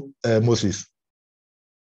God through Moses.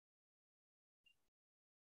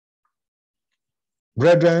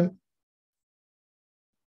 Brethren,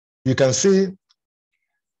 you can see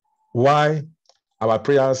why our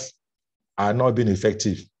prayers are not being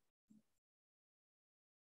effective.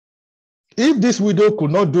 If this widow could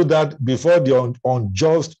not do that before the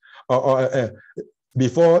unjust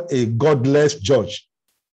before a godless judge,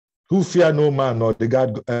 who fear no man nor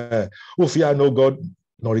regard, who fear no God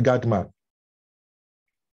nor regard man,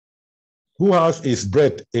 who has his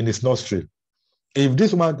breath in his nostril, if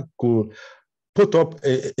this woman could put up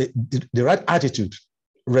the right attitude,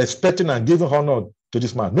 respecting and giving honor to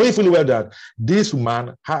this man, knowing fully well that this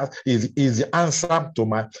man is the answer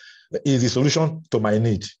to is the solution to my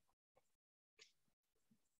need,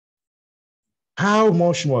 how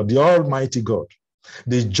much more the Almighty God,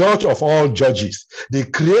 the judge of all judges, the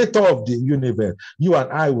creator of the universe, you and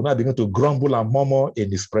I will not begin to grumble and murmur in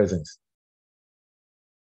his presence.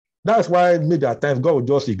 That's why maybe at times God will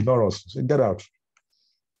just ignore us. So get out.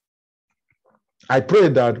 I pray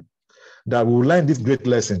that we will learn this great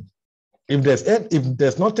lesson. If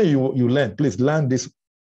there's nothing you learn, please learn this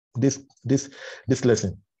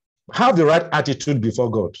lesson. Have the right attitude before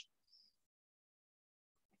God.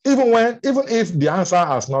 Even if the answer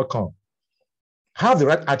has not come, have the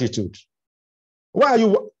right attitude. Why are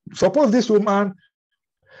you? Suppose this woman,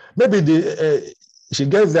 maybe she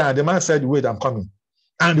gets there and the man said, "Wait, I'm coming,"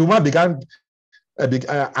 and the woman began, and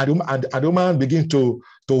the woman begin to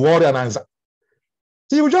worry and answer.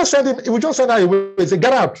 He will just send him. He will just send her away and say,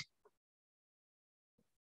 "Get out."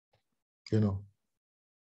 You know.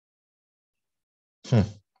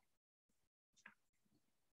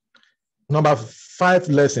 Number 5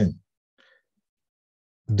 lesson.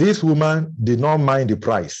 This woman did not mind the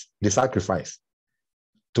price, the sacrifice,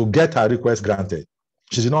 to get her request granted.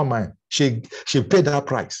 She did not mind. She paid that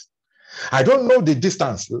price. I don't know the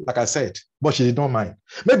distance, like I said, but she did not mind.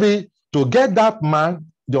 Maybe to get that man,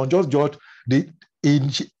 the unjust judge,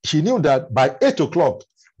 she knew that by 8 o'clock,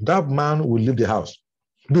 that man will leave the house.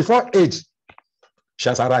 Before 8, she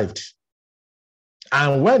has arrived.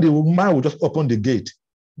 And when the man will just open the gate,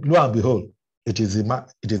 lo and behold, it is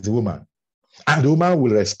the woman. And the woman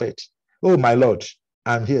will respect. Oh, my Lord,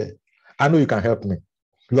 I'm here. I know you can help me.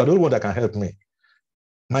 You are the only one that can help me.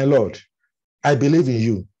 My Lord, I believe in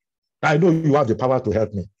you. I know you have the power to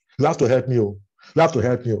help me. You have to help me. Oh. You have to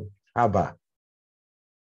help me. Oh. Abba.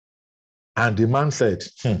 And the man said,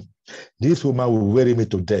 this woman will weary me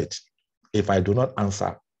to death if I do not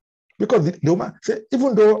answer. Because the woman said,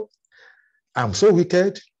 even though I'm so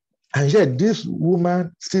wicked, and yet this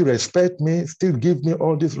woman still respect me, still give me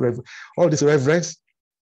all this reverence.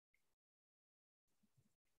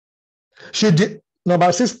 She did, number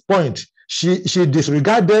 6 point, she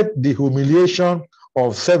disregarded the humiliation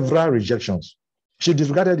of several rejections. She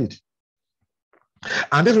disregarded it.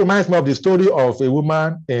 And this reminds me of the story of a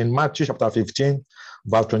woman in Matthew chapter 15,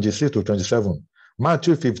 verse 26 to 27.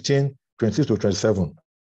 Matthew 15, 26 to 27.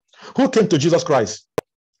 Who came to Jesus Christ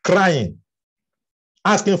crying,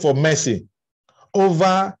 asking for mercy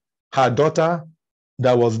over her daughter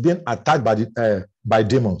that was being attacked by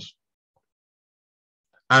demons.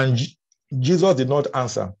 And Jesus did not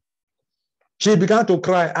answer. She began to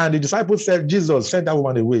cry, and the disciples said, Jesus, send that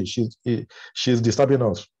woman away. She's disturbing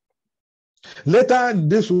us. Later,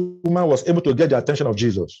 this woman was able to get the attention of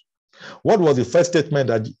Jesus. What was the first statement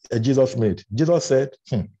that Jesus made? Jesus said,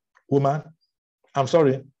 woman, I'm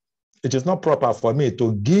sorry. It is not proper for me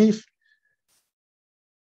to give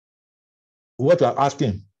what you are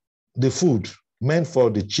asking, the food meant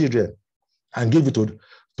for the children, and give it to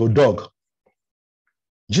dog.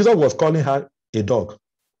 Jesus was calling her a dog.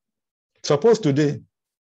 Suppose today,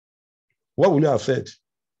 what would you have said?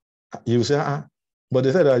 You say, but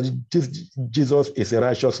they said that this Jesus is a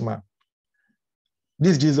righteous man.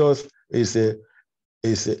 This Jesus is a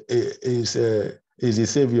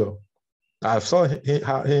savior. I saw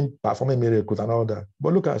him performing miracles and all that.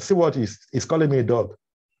 But look see what he's calling me a dog.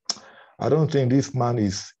 I don't think this man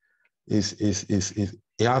he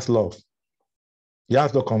has love. He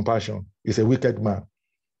has no compassion. He's a wicked man.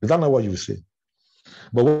 Is that not what you say?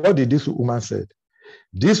 But what did this woman say?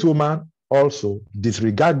 This woman also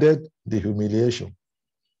disregarded the humiliation.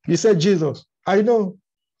 He said, Jesus, I know.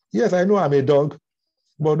 Yes, I know I'm a dog.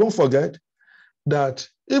 But don't forget that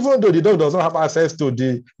even though the dog does not have access to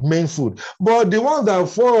the main food, but the ones that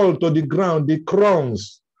fall to the ground, the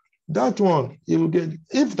crumbs, that one, he will get.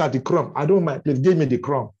 If that the crumb, I don't mind. Please give me the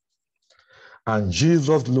crumb. And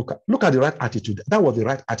Jesus look at the right attitude. That was the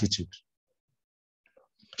right attitude.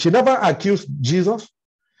 She never accused Jesus.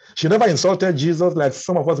 She never insulted Jesus like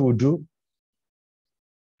some of us would do.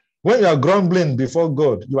 When you are grumbling before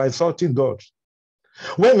God, you are insulting God.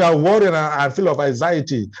 When you are worried and full of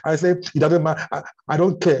anxiety, I say, it doesn't matter. I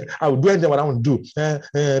don't care. I will do anything what I want to do.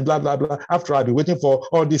 Blah, blah, blah. After I've been waiting for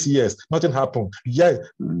all these years, nothing happened. Yeah,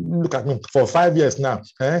 look at me. For 5 years now.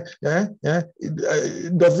 Does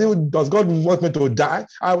God want me to die?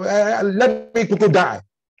 Let me people die.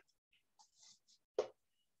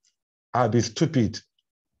 I'll be stupid.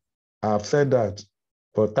 I've said that.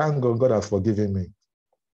 But thank God, God has forgiven me.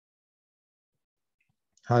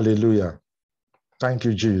 Hallelujah. Thank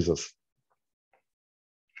you, Jesus.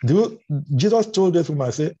 Jesus told this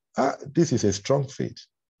woman, say, this is a strong faith.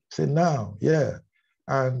 Say, now, yeah.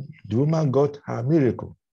 And the woman got her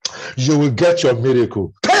miracle. You will get your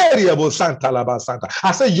miracle.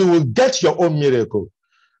 I said, you will get your own miracle.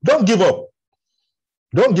 Don't give up.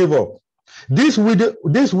 Don't give up. This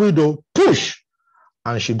widow pushed,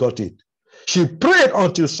 and she got it. She prayed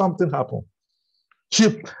until something happened. She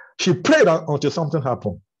prayed until something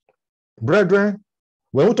happened. Brethren,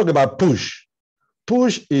 when we talk about push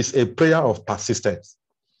is a prayer of persistence.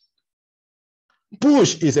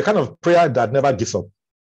 Push is a kind of prayer that never gives up.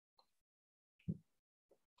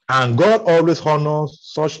 And God always honors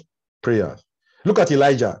such prayers. Look at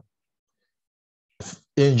Elijah.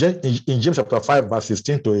 In James chapter 5, verse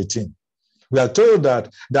 16 to 18, we are told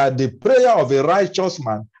that the prayer of a righteous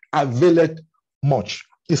man availeth much.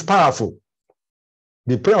 It's powerful.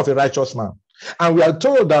 The prayer of a righteous man. And we are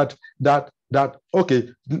told that okay,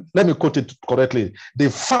 let me quote it correctly. The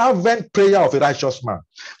fervent prayer of a righteous man.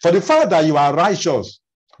 For the fact that you are righteous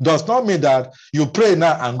does not mean that you pray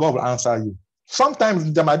now and God will answer you.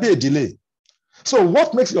 Sometimes there might be a delay. So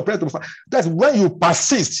what makes your prayer to be fervent? That's when you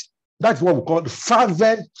persist. That's what we call the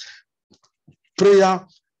fervent prayer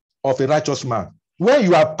of a righteous man. When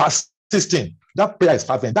you are persisting, that prayer is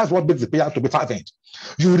fervent. That's what makes the prayer to be fervent.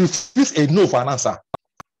 You refuse a no for an answer.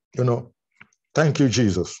 You know, thank you,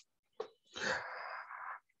 Jesus.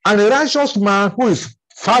 And a righteous man who is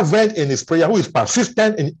fervent in his prayer, who is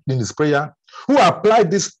persistent in his prayer, who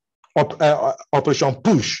applied this operation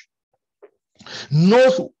push,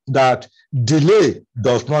 knows that delay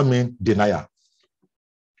does not mean denial.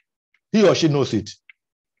 He or she knows it.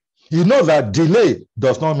 He knows that delay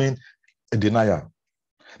does not mean a denial.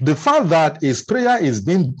 The fact that his prayer is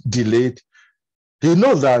being delayed, he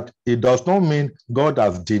knows that it does not mean God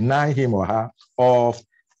has denied him or her of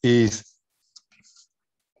his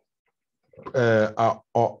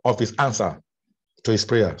answer to his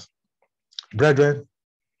prayers. Brethren,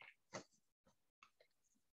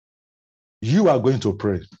 you are going to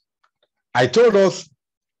pray. I told us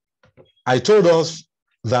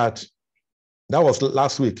that was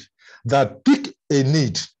last week, that pick a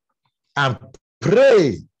need and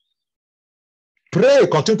pray. Pray,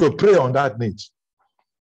 continue to pray on that need.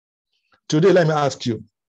 Today, let me ask you,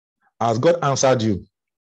 has God answered you?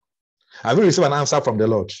 Have you received an answer from the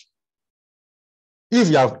Lord? If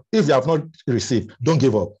you have not received, don't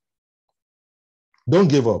give up. Don't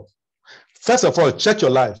give up. First of all, check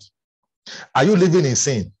your life. Are you living in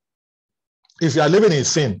sin? If you are living in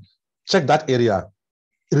sin, check that area.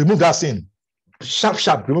 Remove that sin.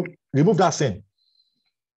 Sharp, remove that sin.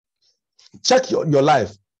 Check your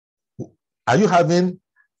life. Are you having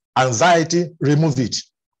anxiety? Remove it.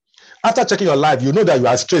 After checking your life, you know that you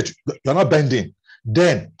are straight. You're not bending.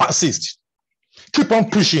 Then persist. Keep on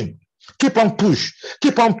pushing. Keep on push.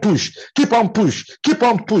 Keep on push. Keep on push. Keep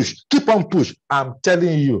on push. Keep on push. I'm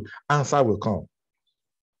telling you, answer will come.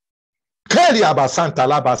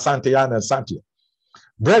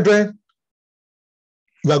 Brethren,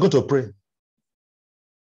 we are going to pray.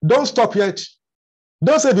 Don't stop yet.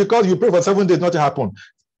 Don't say because you pray for 7 days, nothing happened.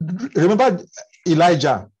 Remember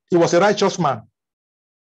Elijah, he was a righteous man.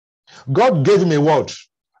 God gave him a word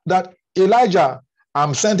that, Elijah,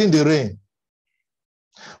 I'm sending the rain.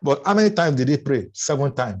 But how many times did he pray?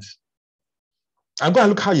 7 times. I'm going to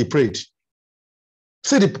look how he prayed.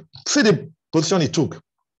 See the position he took.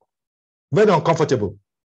 Very uncomfortable.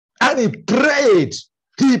 And he prayed.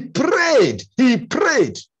 He prayed. He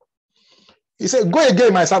prayed. He said, go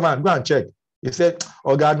again, my servant, go and check. He said,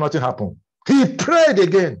 oh God, nothing happened. He prayed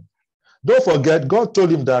again. Don't forget, God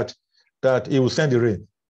told him that he will send the rain.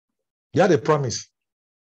 He had a promise.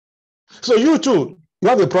 So you too, you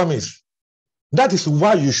have a promise. That is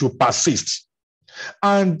why you should persist.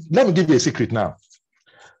 And let me give you a secret now.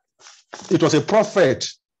 It was a prophet,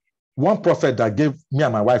 one prophet that gave me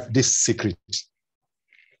and my wife this secret,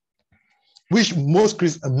 which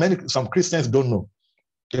some Christians don't know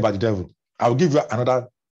about the devil. I'll give you another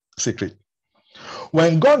secret.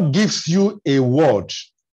 When God gives you a word,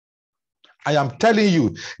 I am telling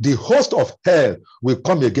you, the host of hell will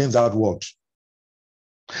come against that word.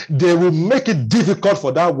 They will make it difficult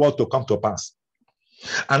for that word to come to pass.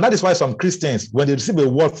 And that is why some Christians, when they receive a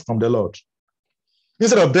word from the Lord,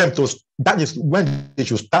 instead of them to, that is when they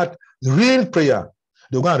should start real prayer,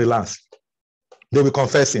 they'll go and relax. They'll be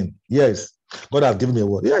confessing. Yes, God has given me a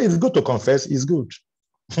word. Yeah, it's good to confess. It's good.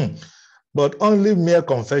 But only mere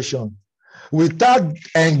confession. Without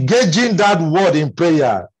engaging that word in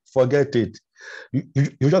prayer, forget it.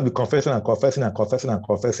 You just be confessing and confessing and confessing and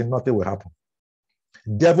confessing. Nothing will happen.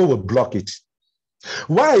 Devil will block it.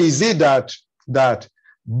 Why is it that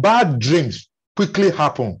bad dreams quickly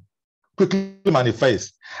happen, quickly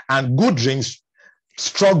manifest, and good dreams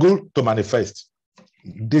struggle to manifest?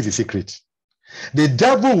 This is the secret. The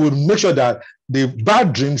devil will make sure that the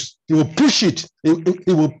bad dreams, he will push it. He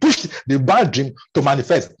will push the bad dream to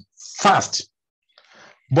manifest fast.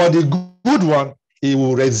 But the good one, he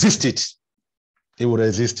will resist it. He will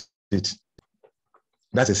resist it.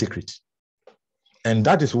 That's a secret. And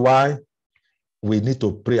that is why we need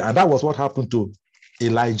to pray. And that was what happened to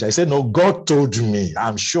Elijah. He said, no, God told me.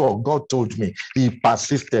 I'm sure God told me. He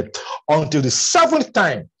persisted until the 7th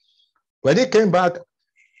time. When he came back,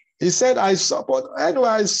 he said, I saw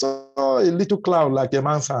a little cloud like a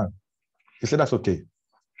man's hand. He said, that's okay.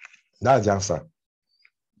 That's the answer.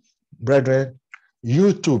 Brethren,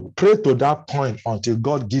 you too pray to that point until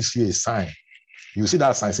God gives you a sign. You see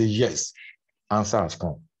that sign, say, yes, answer has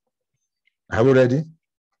come. Are we ready?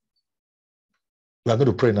 We are going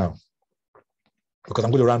to pray now, because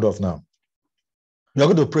I'm going to round off now. We are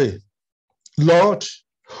going to pray. Lord,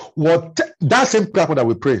 that same prayer that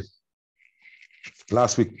we prayed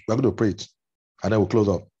last week, we're going to pray it, and then we'll close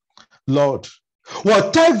up. Lord,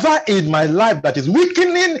 whatever in my life that is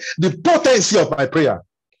weakening the potency of my prayer,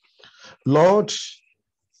 Lord,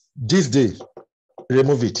 this day,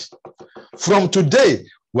 remove it. From today,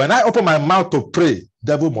 when I open my mouth to pray,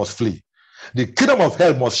 devil must flee. The kingdom of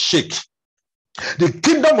hell must shake. The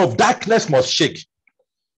kingdom of darkness must shake.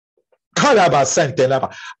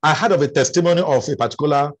 I heard of a testimony of a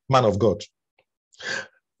particular man of God.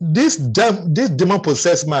 This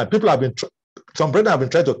demon-possessed man, some brethren have been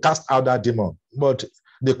trying to cast out that demon, but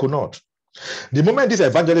they could not. The moment this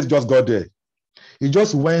evangelist just got there, he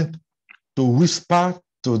just went to whisper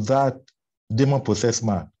to that demon-possessed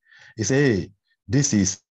man. He said, hey, this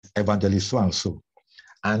is evangelist so-and-so.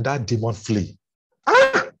 And that demon flee.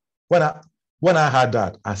 When I heard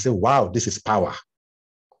that, I said, wow, this is power.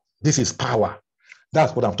 This is power.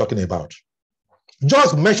 That's what I'm talking about.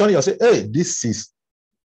 Just mention it and say, hey, this is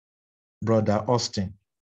Brother Austine.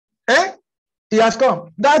 He has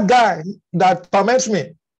come. That guy that torments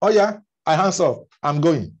me. Oh yeah, I hands off. I'm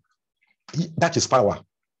going. That is power.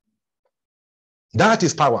 That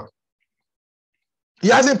is power. He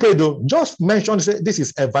hasn't prayed though. Just mention, say, this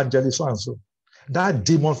is evangelist so and so. That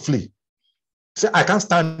demon flee. Say, I can't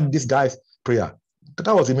stand this guy's prayer.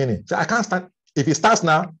 That was the meaning. Say, I can't stand. If he starts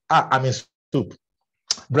now, I'm in soup.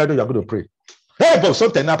 Brother, you're going to pray. Hey, but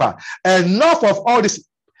something enough of all this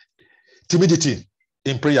timidity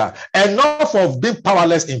in prayer. Enough of being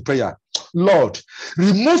powerless in prayer. Lord,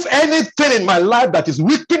 remove anything in my life that is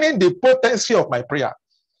weakening the potency of my prayer.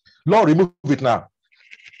 Lord, remove it now.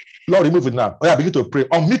 Lord, remove it now. Oh, yeah, begin to pray.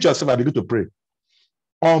 Unmute yourself and begin to pray.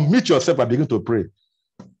 Unmute yourself and begin to pray.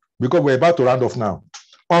 Because we're about to round off now.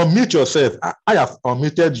 Unmute yourself. I have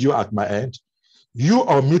unmuted you at my end. You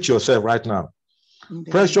unmute yourself right now.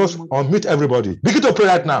 Precious, unmute everybody. Begin to pray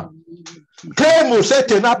right now. Lord,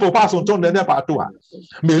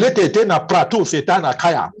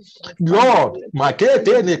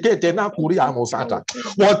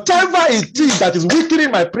 whatever it is that is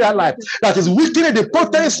weakening my prayer life, that is weakening the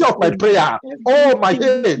potency of my prayer, oh my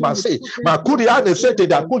head,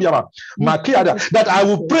 that I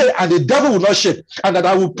will pray and the devil will not shake, and that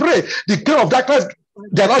I will pray the king of darkness,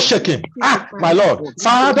 they're not shaking. My Lord,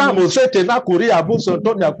 Father, Mosetena Kuria,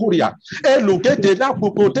 Busontonia Kuria, Eluketena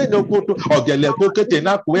Pupoteno Puto, Ogele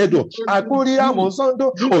Poketena Kuedo, Akuria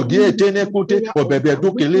Mosondo, Ogietene Kute,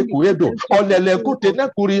 Obebeduke Kuedo, Olele Kutena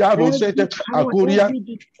Kuria, Rosete, Akuria,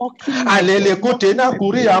 Alele Kutena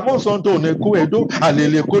Kuria, Mosonto Nekuedo,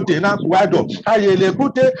 Alele Kutena Kuado, Ayele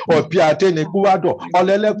Kute, Opiatene Kuado,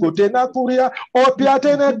 Olele Kutena Kuria,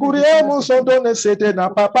 Opiatene Kuria, Mosondo Nesetena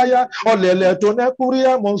Papaya, Olele Tone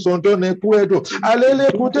Kuria monsondo ne kuedo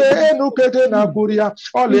alele kute enukete na kuria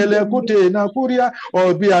olele kute na kuria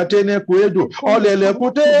obiate ne kuedo olele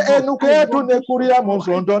kute enuketu ne kuria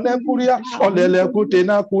monsondo ne kuria olele kute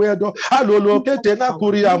na kuedo alolo kete na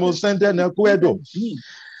kuria monsende ne kuedo.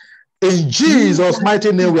 In Jesus'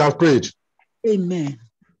 mighty name we have prayed. Amen.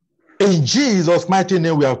 In Jesus' mighty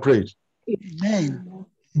name we have prayed. Amen.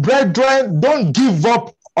 Brethren, don't give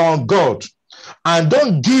up on God. And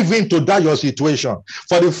don't give in to that your situation.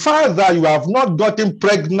 For the fact that you have not gotten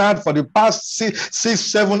pregnant for the past 6,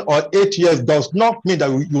 7, or 8 years does not mean that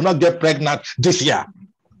you will not get pregnant this year.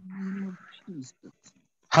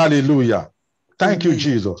 Hallelujah. Thank you,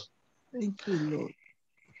 Jesus. Thank you, Lord.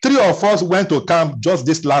 3 of us went to camp just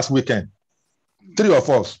this last weekend. 3 of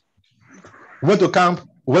us went to camp,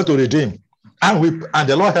 went to Redeem, and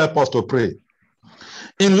the Lord helped us to pray.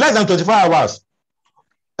 In less than 24 hours,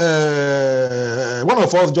 one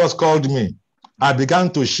of us just called me. I began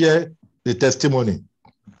to share the testimony.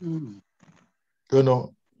 You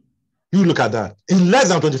know, you look at that. In less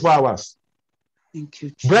than 24 hours. Thank you,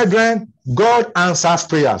 Jesus. Brethren, God answers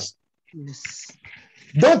prayers. Yes.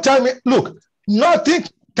 Don't tell me, look, nothing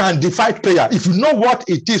can defy prayer. If you know what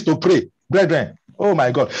it is to pray, brethren, oh my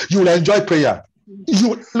God, you will enjoy prayer.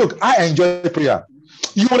 Look, I enjoy prayer.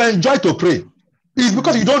 You will enjoy to pray. It's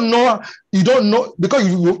because you don't know, because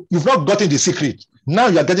you've not gotten the secret. Now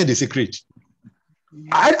you are getting the secret.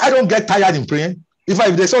 I don't get tired in praying. If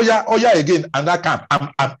they say, oh yeah again, and I can't,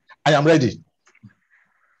 I am ready.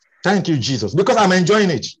 Thank you, Jesus, because I'm enjoying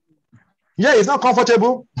it. Yeah, it's not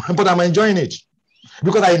comfortable, but I'm enjoying it.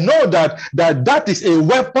 Because I know that is a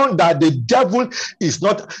weapon that the devil is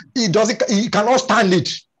not, he cannot stand it.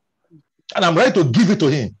 And I'm ready to give it to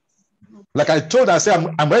him. Like I told, I said,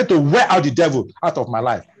 I'm ready to wear out the devil out of my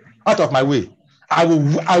life, out of my way. I will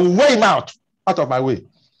wear him out of my way.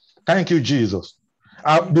 Thank you, Jesus.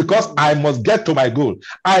 Because I must get to my goal.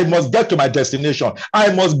 I must get to my destination.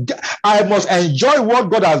 I must enjoy what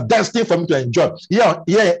God has destined for me to enjoy here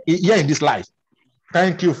in this life.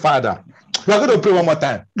 Thank you, Father. We are going to pray one more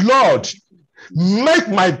time. Lord, make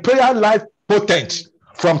my prayer life potent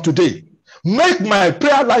from today. Make my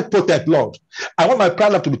prayer life potent, Lord. I want my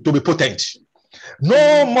prayer life to be potent.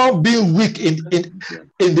 No more being weak in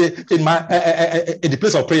the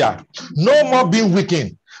place of prayer. No more being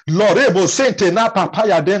weakened. Lord, ebo sente na papa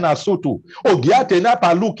ya dena soto. Ogiate na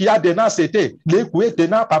paluki ya dena sete. Lekuete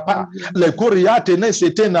na papa. Lekuriate ne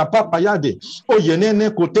sete na papa yade. Oyenene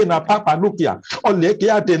kote na papa lukia.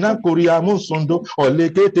 Olekiate na kuria musondo.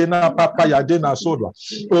 Olekete na papa ya dena sodo.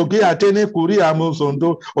 Ogiate ne kuria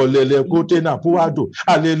musondo. Olele kote na puado.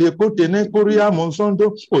 Alele kote ne kuria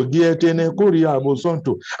musondo. Ogiate ne kuria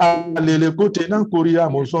musondo. Alele kote na kuria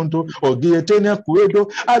musondo. Ogiate ne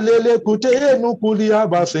kuedo. Alele kote no kuria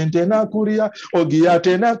bas. Sentena kuria,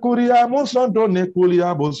 ogiatena kuria, musondo ne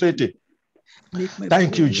kuria bosete.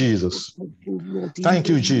 Thank you, Jesus. Thank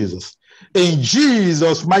you, Jesus. In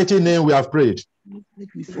Jesus' mighty name we have prayed.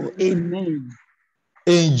 Amen.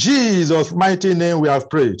 In Jesus' mighty name we have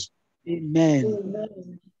prayed.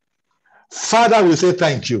 Amen. Father, we say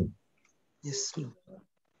thank you. Yes, Lord.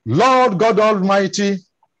 Lord God Almighty,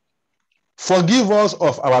 forgive us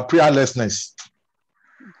of our prayerlessness.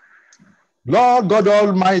 Lord God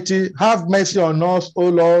Almighty, have mercy on us, O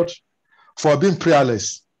Lord, for being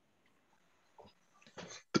prayerless.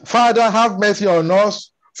 Father, have mercy on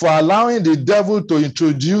us for allowing the devil to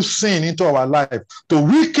introduce sin into our life, to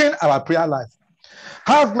weaken our prayer life.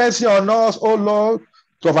 Have mercy on us, O Lord,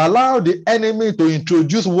 to have allowed the enemy to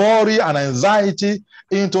introduce worry and anxiety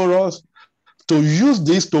into us, to use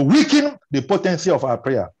this to weaken the potency of our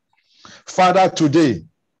prayer. Father, today,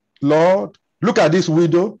 Lord, look at this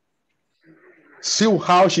widow. See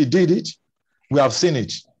how she did it. We have seen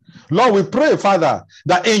it. Lord, we pray, Father,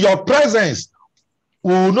 that in your presence,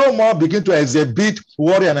 we will no more begin to exhibit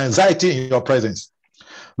worry and anxiety in your presence.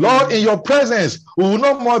 Lord, in your presence, we will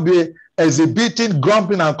no more be exhibiting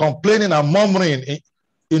grumbling and complaining and murmuring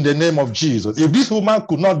in the name of Jesus. If this woman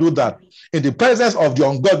could not do that in the presence of the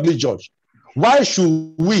ungodly judge, why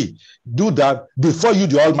should we do that before you,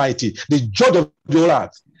 the Almighty, the judge of the whole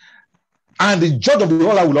earth? And the judge of the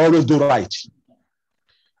whole earth will always do right.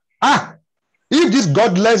 If this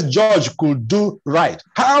godless judge could do right,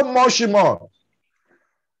 how much more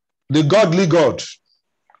the godly God,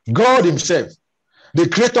 God himself, the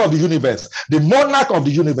creator of the universe, the monarch of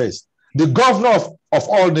the universe, the governor of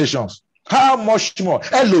all nations, how much more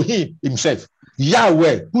Elohim himself,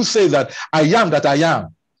 Yahweh, who says that I am that I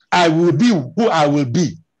am, I will be who I will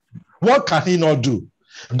be. What can he not do?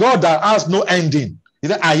 God that has no ending. He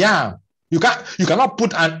said, I am. You cannot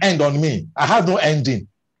put an end on me. I have no ending.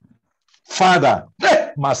 Father,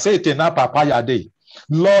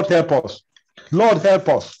 Lord help us. Lord help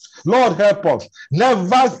us. Lord help us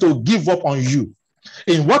never to give up on you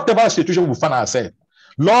in whatever situation we find ourselves.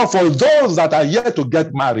 Lord, for those that are yet to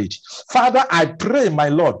get married, Father, I pray, my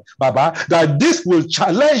Lord, Baba, that this will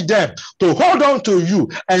challenge them to hold on to you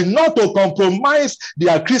and not to compromise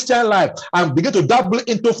their Christian life and begin to dabble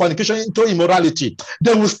into fornication, into immorality.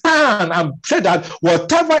 They will stand and say that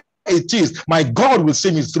whatever it is, my God will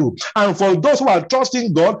see me through. And for those who are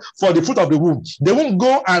trusting God for the fruit of the womb, they won't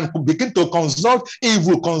go and begin to consult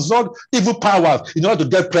evil powers in order to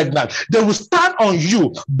get pregnant. They will stand on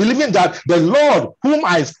you, believing that the Lord whom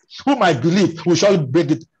I believe will surely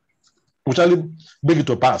bring it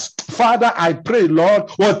to pass. Father, I pray,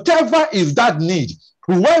 Lord, whatever is that need,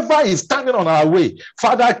 whoever is standing on our way,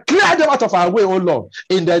 Father, clear them out of our way, oh Lord,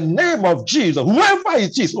 in the name of Jesus. Whoever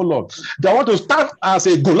it is, oh Lord, they want to stand as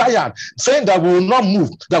a Goliath, saying that we will not move,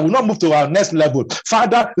 to our next level.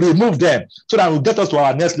 Father, remove them so that we'll get us to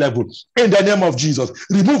our next level. In the name of Jesus,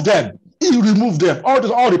 remove them. You remove them,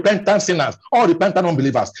 all repentant sinners, all repentant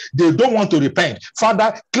unbelievers. They don't want to repent.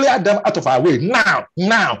 Father, clear them out of our way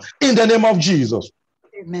now, in the name of Jesus.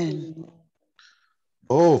 Amen.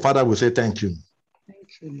 Oh, Father, we say thank you.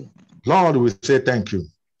 Thank you, Lord, we say thank you.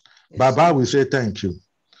 Yes. Baba, we say thank you.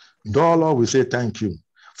 Dollar, we say thank you.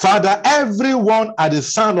 Father, everyone at the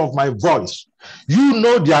sound of my voice, you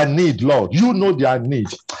know their need, Lord. You know their need.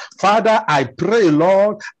 Father, I pray,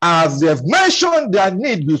 Lord, as they've mentioned their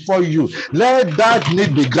need before you, let that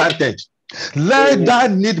need be granted. Let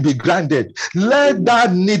that need be granted. Let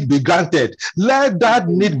that need be granted. Let that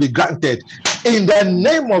need be granted. In the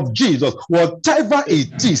name of Jesus, whatever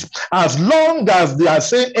it is, as long as they are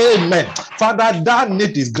saying amen, Father, that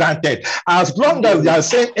need is granted. As long as they are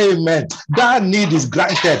saying amen, that need is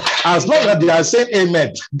granted. As long as they are saying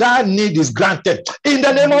amen, that need is granted. In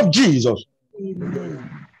the name of Jesus. Amen.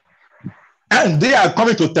 And they are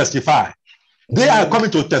coming to testify. They are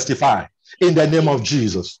coming to testify in the name of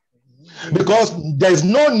Jesus. Because there is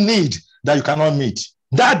no need that you cannot meet.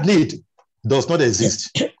 That need does not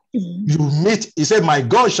exist. You meet, he said, my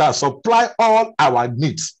God shall supply all our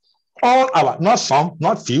needs all our, not some,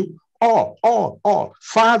 not few, all.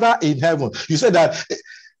 Father in heaven, you said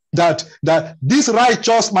that this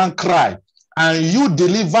righteous man cried, and you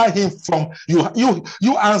deliver him from,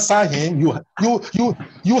 you answer him,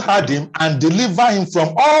 you heard him and deliver him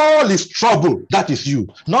from all his trouble. That is you,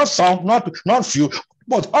 not some, not few,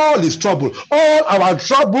 but all his trouble, all our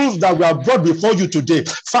troubles that we have brought before you today.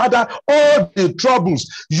 Father, all the troubles,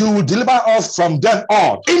 you will deliver us from them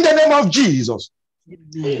all in the name of Jesus.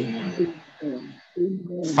 Amen.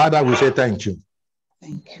 Father, we say thank you.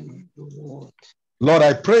 Thank you, Lord. Lord,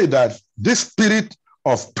 I pray that this spirit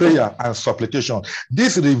of prayer and supplication,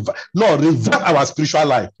 Lord, revive our spiritual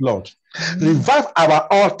life, Lord. Revive our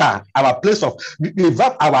altar, our place of,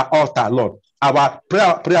 revive our altar, Lord. Our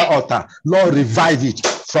prayer altar, Lord, revive it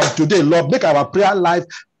from today. Lord, make our prayer life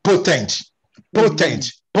potent in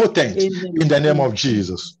the name of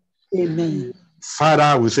Jesus. Amen.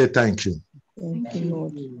 Father, we say thank you. Thank you,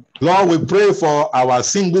 Lord. Lord, we pray for our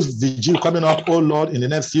singles vigil coming up, oh Lord, in the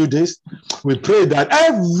next few days. We pray that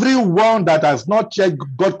everyone that has not yet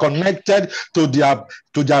got connected to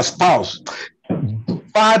their spouse,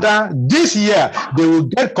 Father, this year they will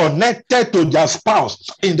get connected to their spouse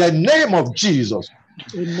in the name of Jesus.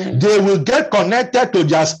 Amen. They will get connected to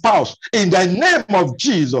their spouse in the name of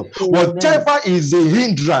Jesus. Amen. Whatever is the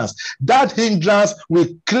hindrance, that hindrance will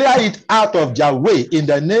clear it out of their way in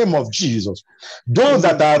the name of Jesus. Those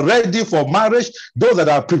that are ready for marriage, those that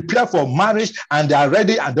are prepared for marriage and they are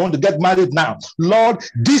ready and they want to get married now, Lord,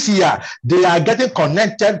 this year they are getting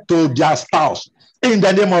connected to their spouse. In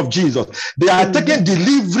the name of Jesus, they are taking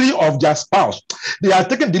delivery of their spouse. They are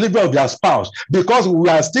taking delivery of their spouse because we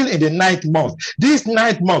are still in the 9th month. This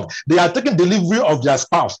 9th month, they are taking delivery of their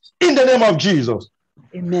spouse. In the name of Jesus.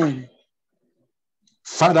 Amen.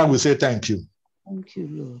 Father, we say thank you. Thank you,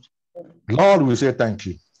 Lord. Lord, we say thank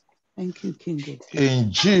you. Thank you, King of Kings.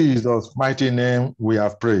 In Jesus' mighty name, we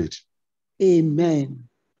have prayed. Amen.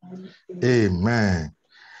 Amen.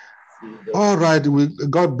 All right.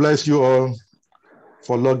 God bless you all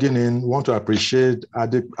for logging in. Want to appreciate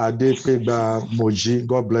Adepegba Moji.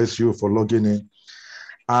 God bless you for logging in.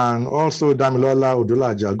 And also Damilola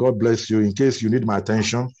Odulaja, God bless you. In case you need my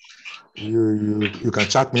attention, you can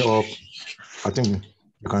chat me up. I think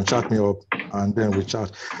you can chat me up and then we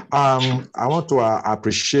chat. I want to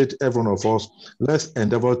appreciate every one of us. Let's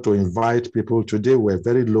endeavor to invite people. Today we're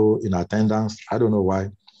very low in attendance. I don't know why.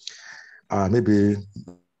 Maybe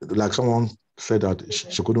like someone said that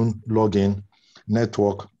she couldn't log in.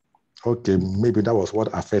 Network. Okay, maybe that was what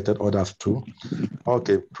affected others too.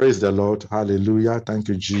 Okay, praise the Lord. Hallelujah. Thank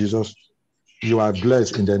you, Jesus. You are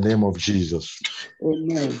blessed in the name of Jesus.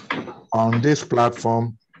 Amen. On this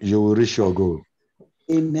platform, you will reach your goal.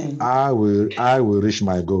 Amen. I will reach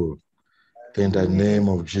my goal in the name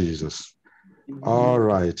of Jesus. All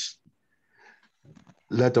right.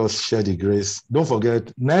 Let us share the grace. Don't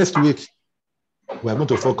forget, next week, we are going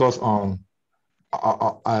to focus on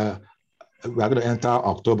we are going to enter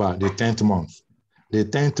October, the 10th month. The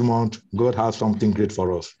 10th month, God has something great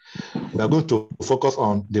for us. We are going to focus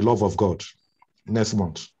on the love of God next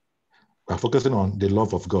month. We are focusing on the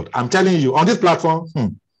love of God. I'm telling you, on this platform,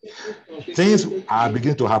 things are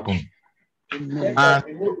beginning to happen. And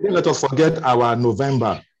don't let us forget our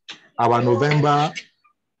November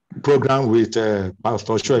program with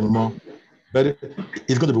Pastor Shoemimo.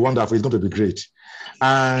 It's going to be wonderful. It's going to be great.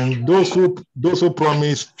 And those who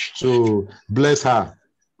promise to bless her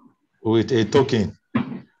with a token,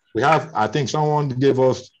 we have, I think someone gave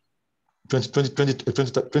us 20,000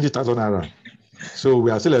 naira. So we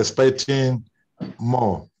are still expecting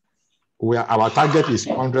more. Our target is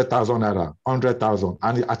 100,000 naira, 100,000.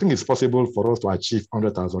 And I think it's possible for us to achieve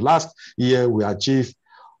 100,000. Last year, we achieved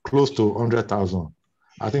close to 100,000.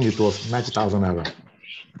 I think it was 90,000 naira.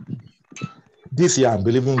 This year, I'm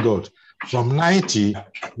believing God. From 90,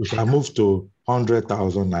 we shall move to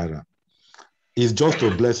 100,000 naira. It's just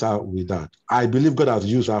to bless her with that. I believe God has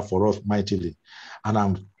used her for us mightily. And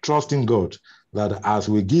I'm trusting God that as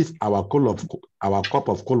we give our cup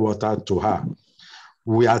of cold water to her,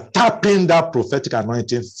 we are tapping that prophetic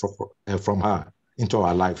anointing from her into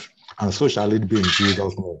our life. And so shall it be in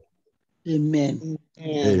Jesus' name. Amen.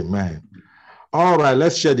 Amen. All right,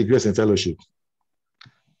 let's share the grace and fellowship.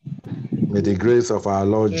 May the grace of our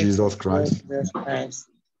Lord Jesus Christ,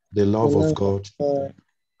 the love of God,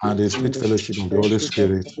 and the sweet fellowship of the Holy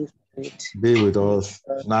Spirit be with us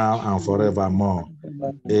now and forevermore.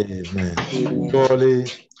 Amen. Surely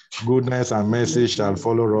goodness and mercy shall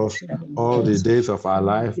follow us all the days of our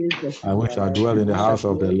life, and we shall dwell in the house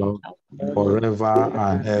of the Lord forever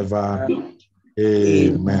and ever.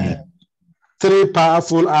 Amen. Three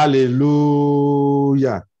powerful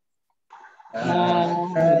hallelujah.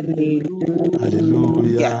 Hallelujah.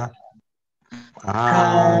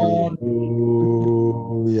 Hallelujah.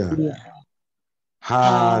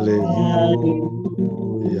 Hallelujah.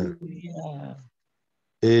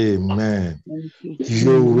 Amen.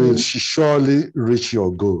 You will surely reach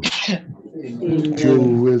your goal. You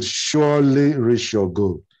will surely reach your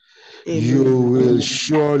goal. You will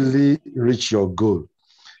surely reach your goal.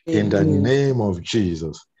 In the name of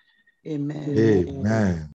Jesus. Amen. Amen.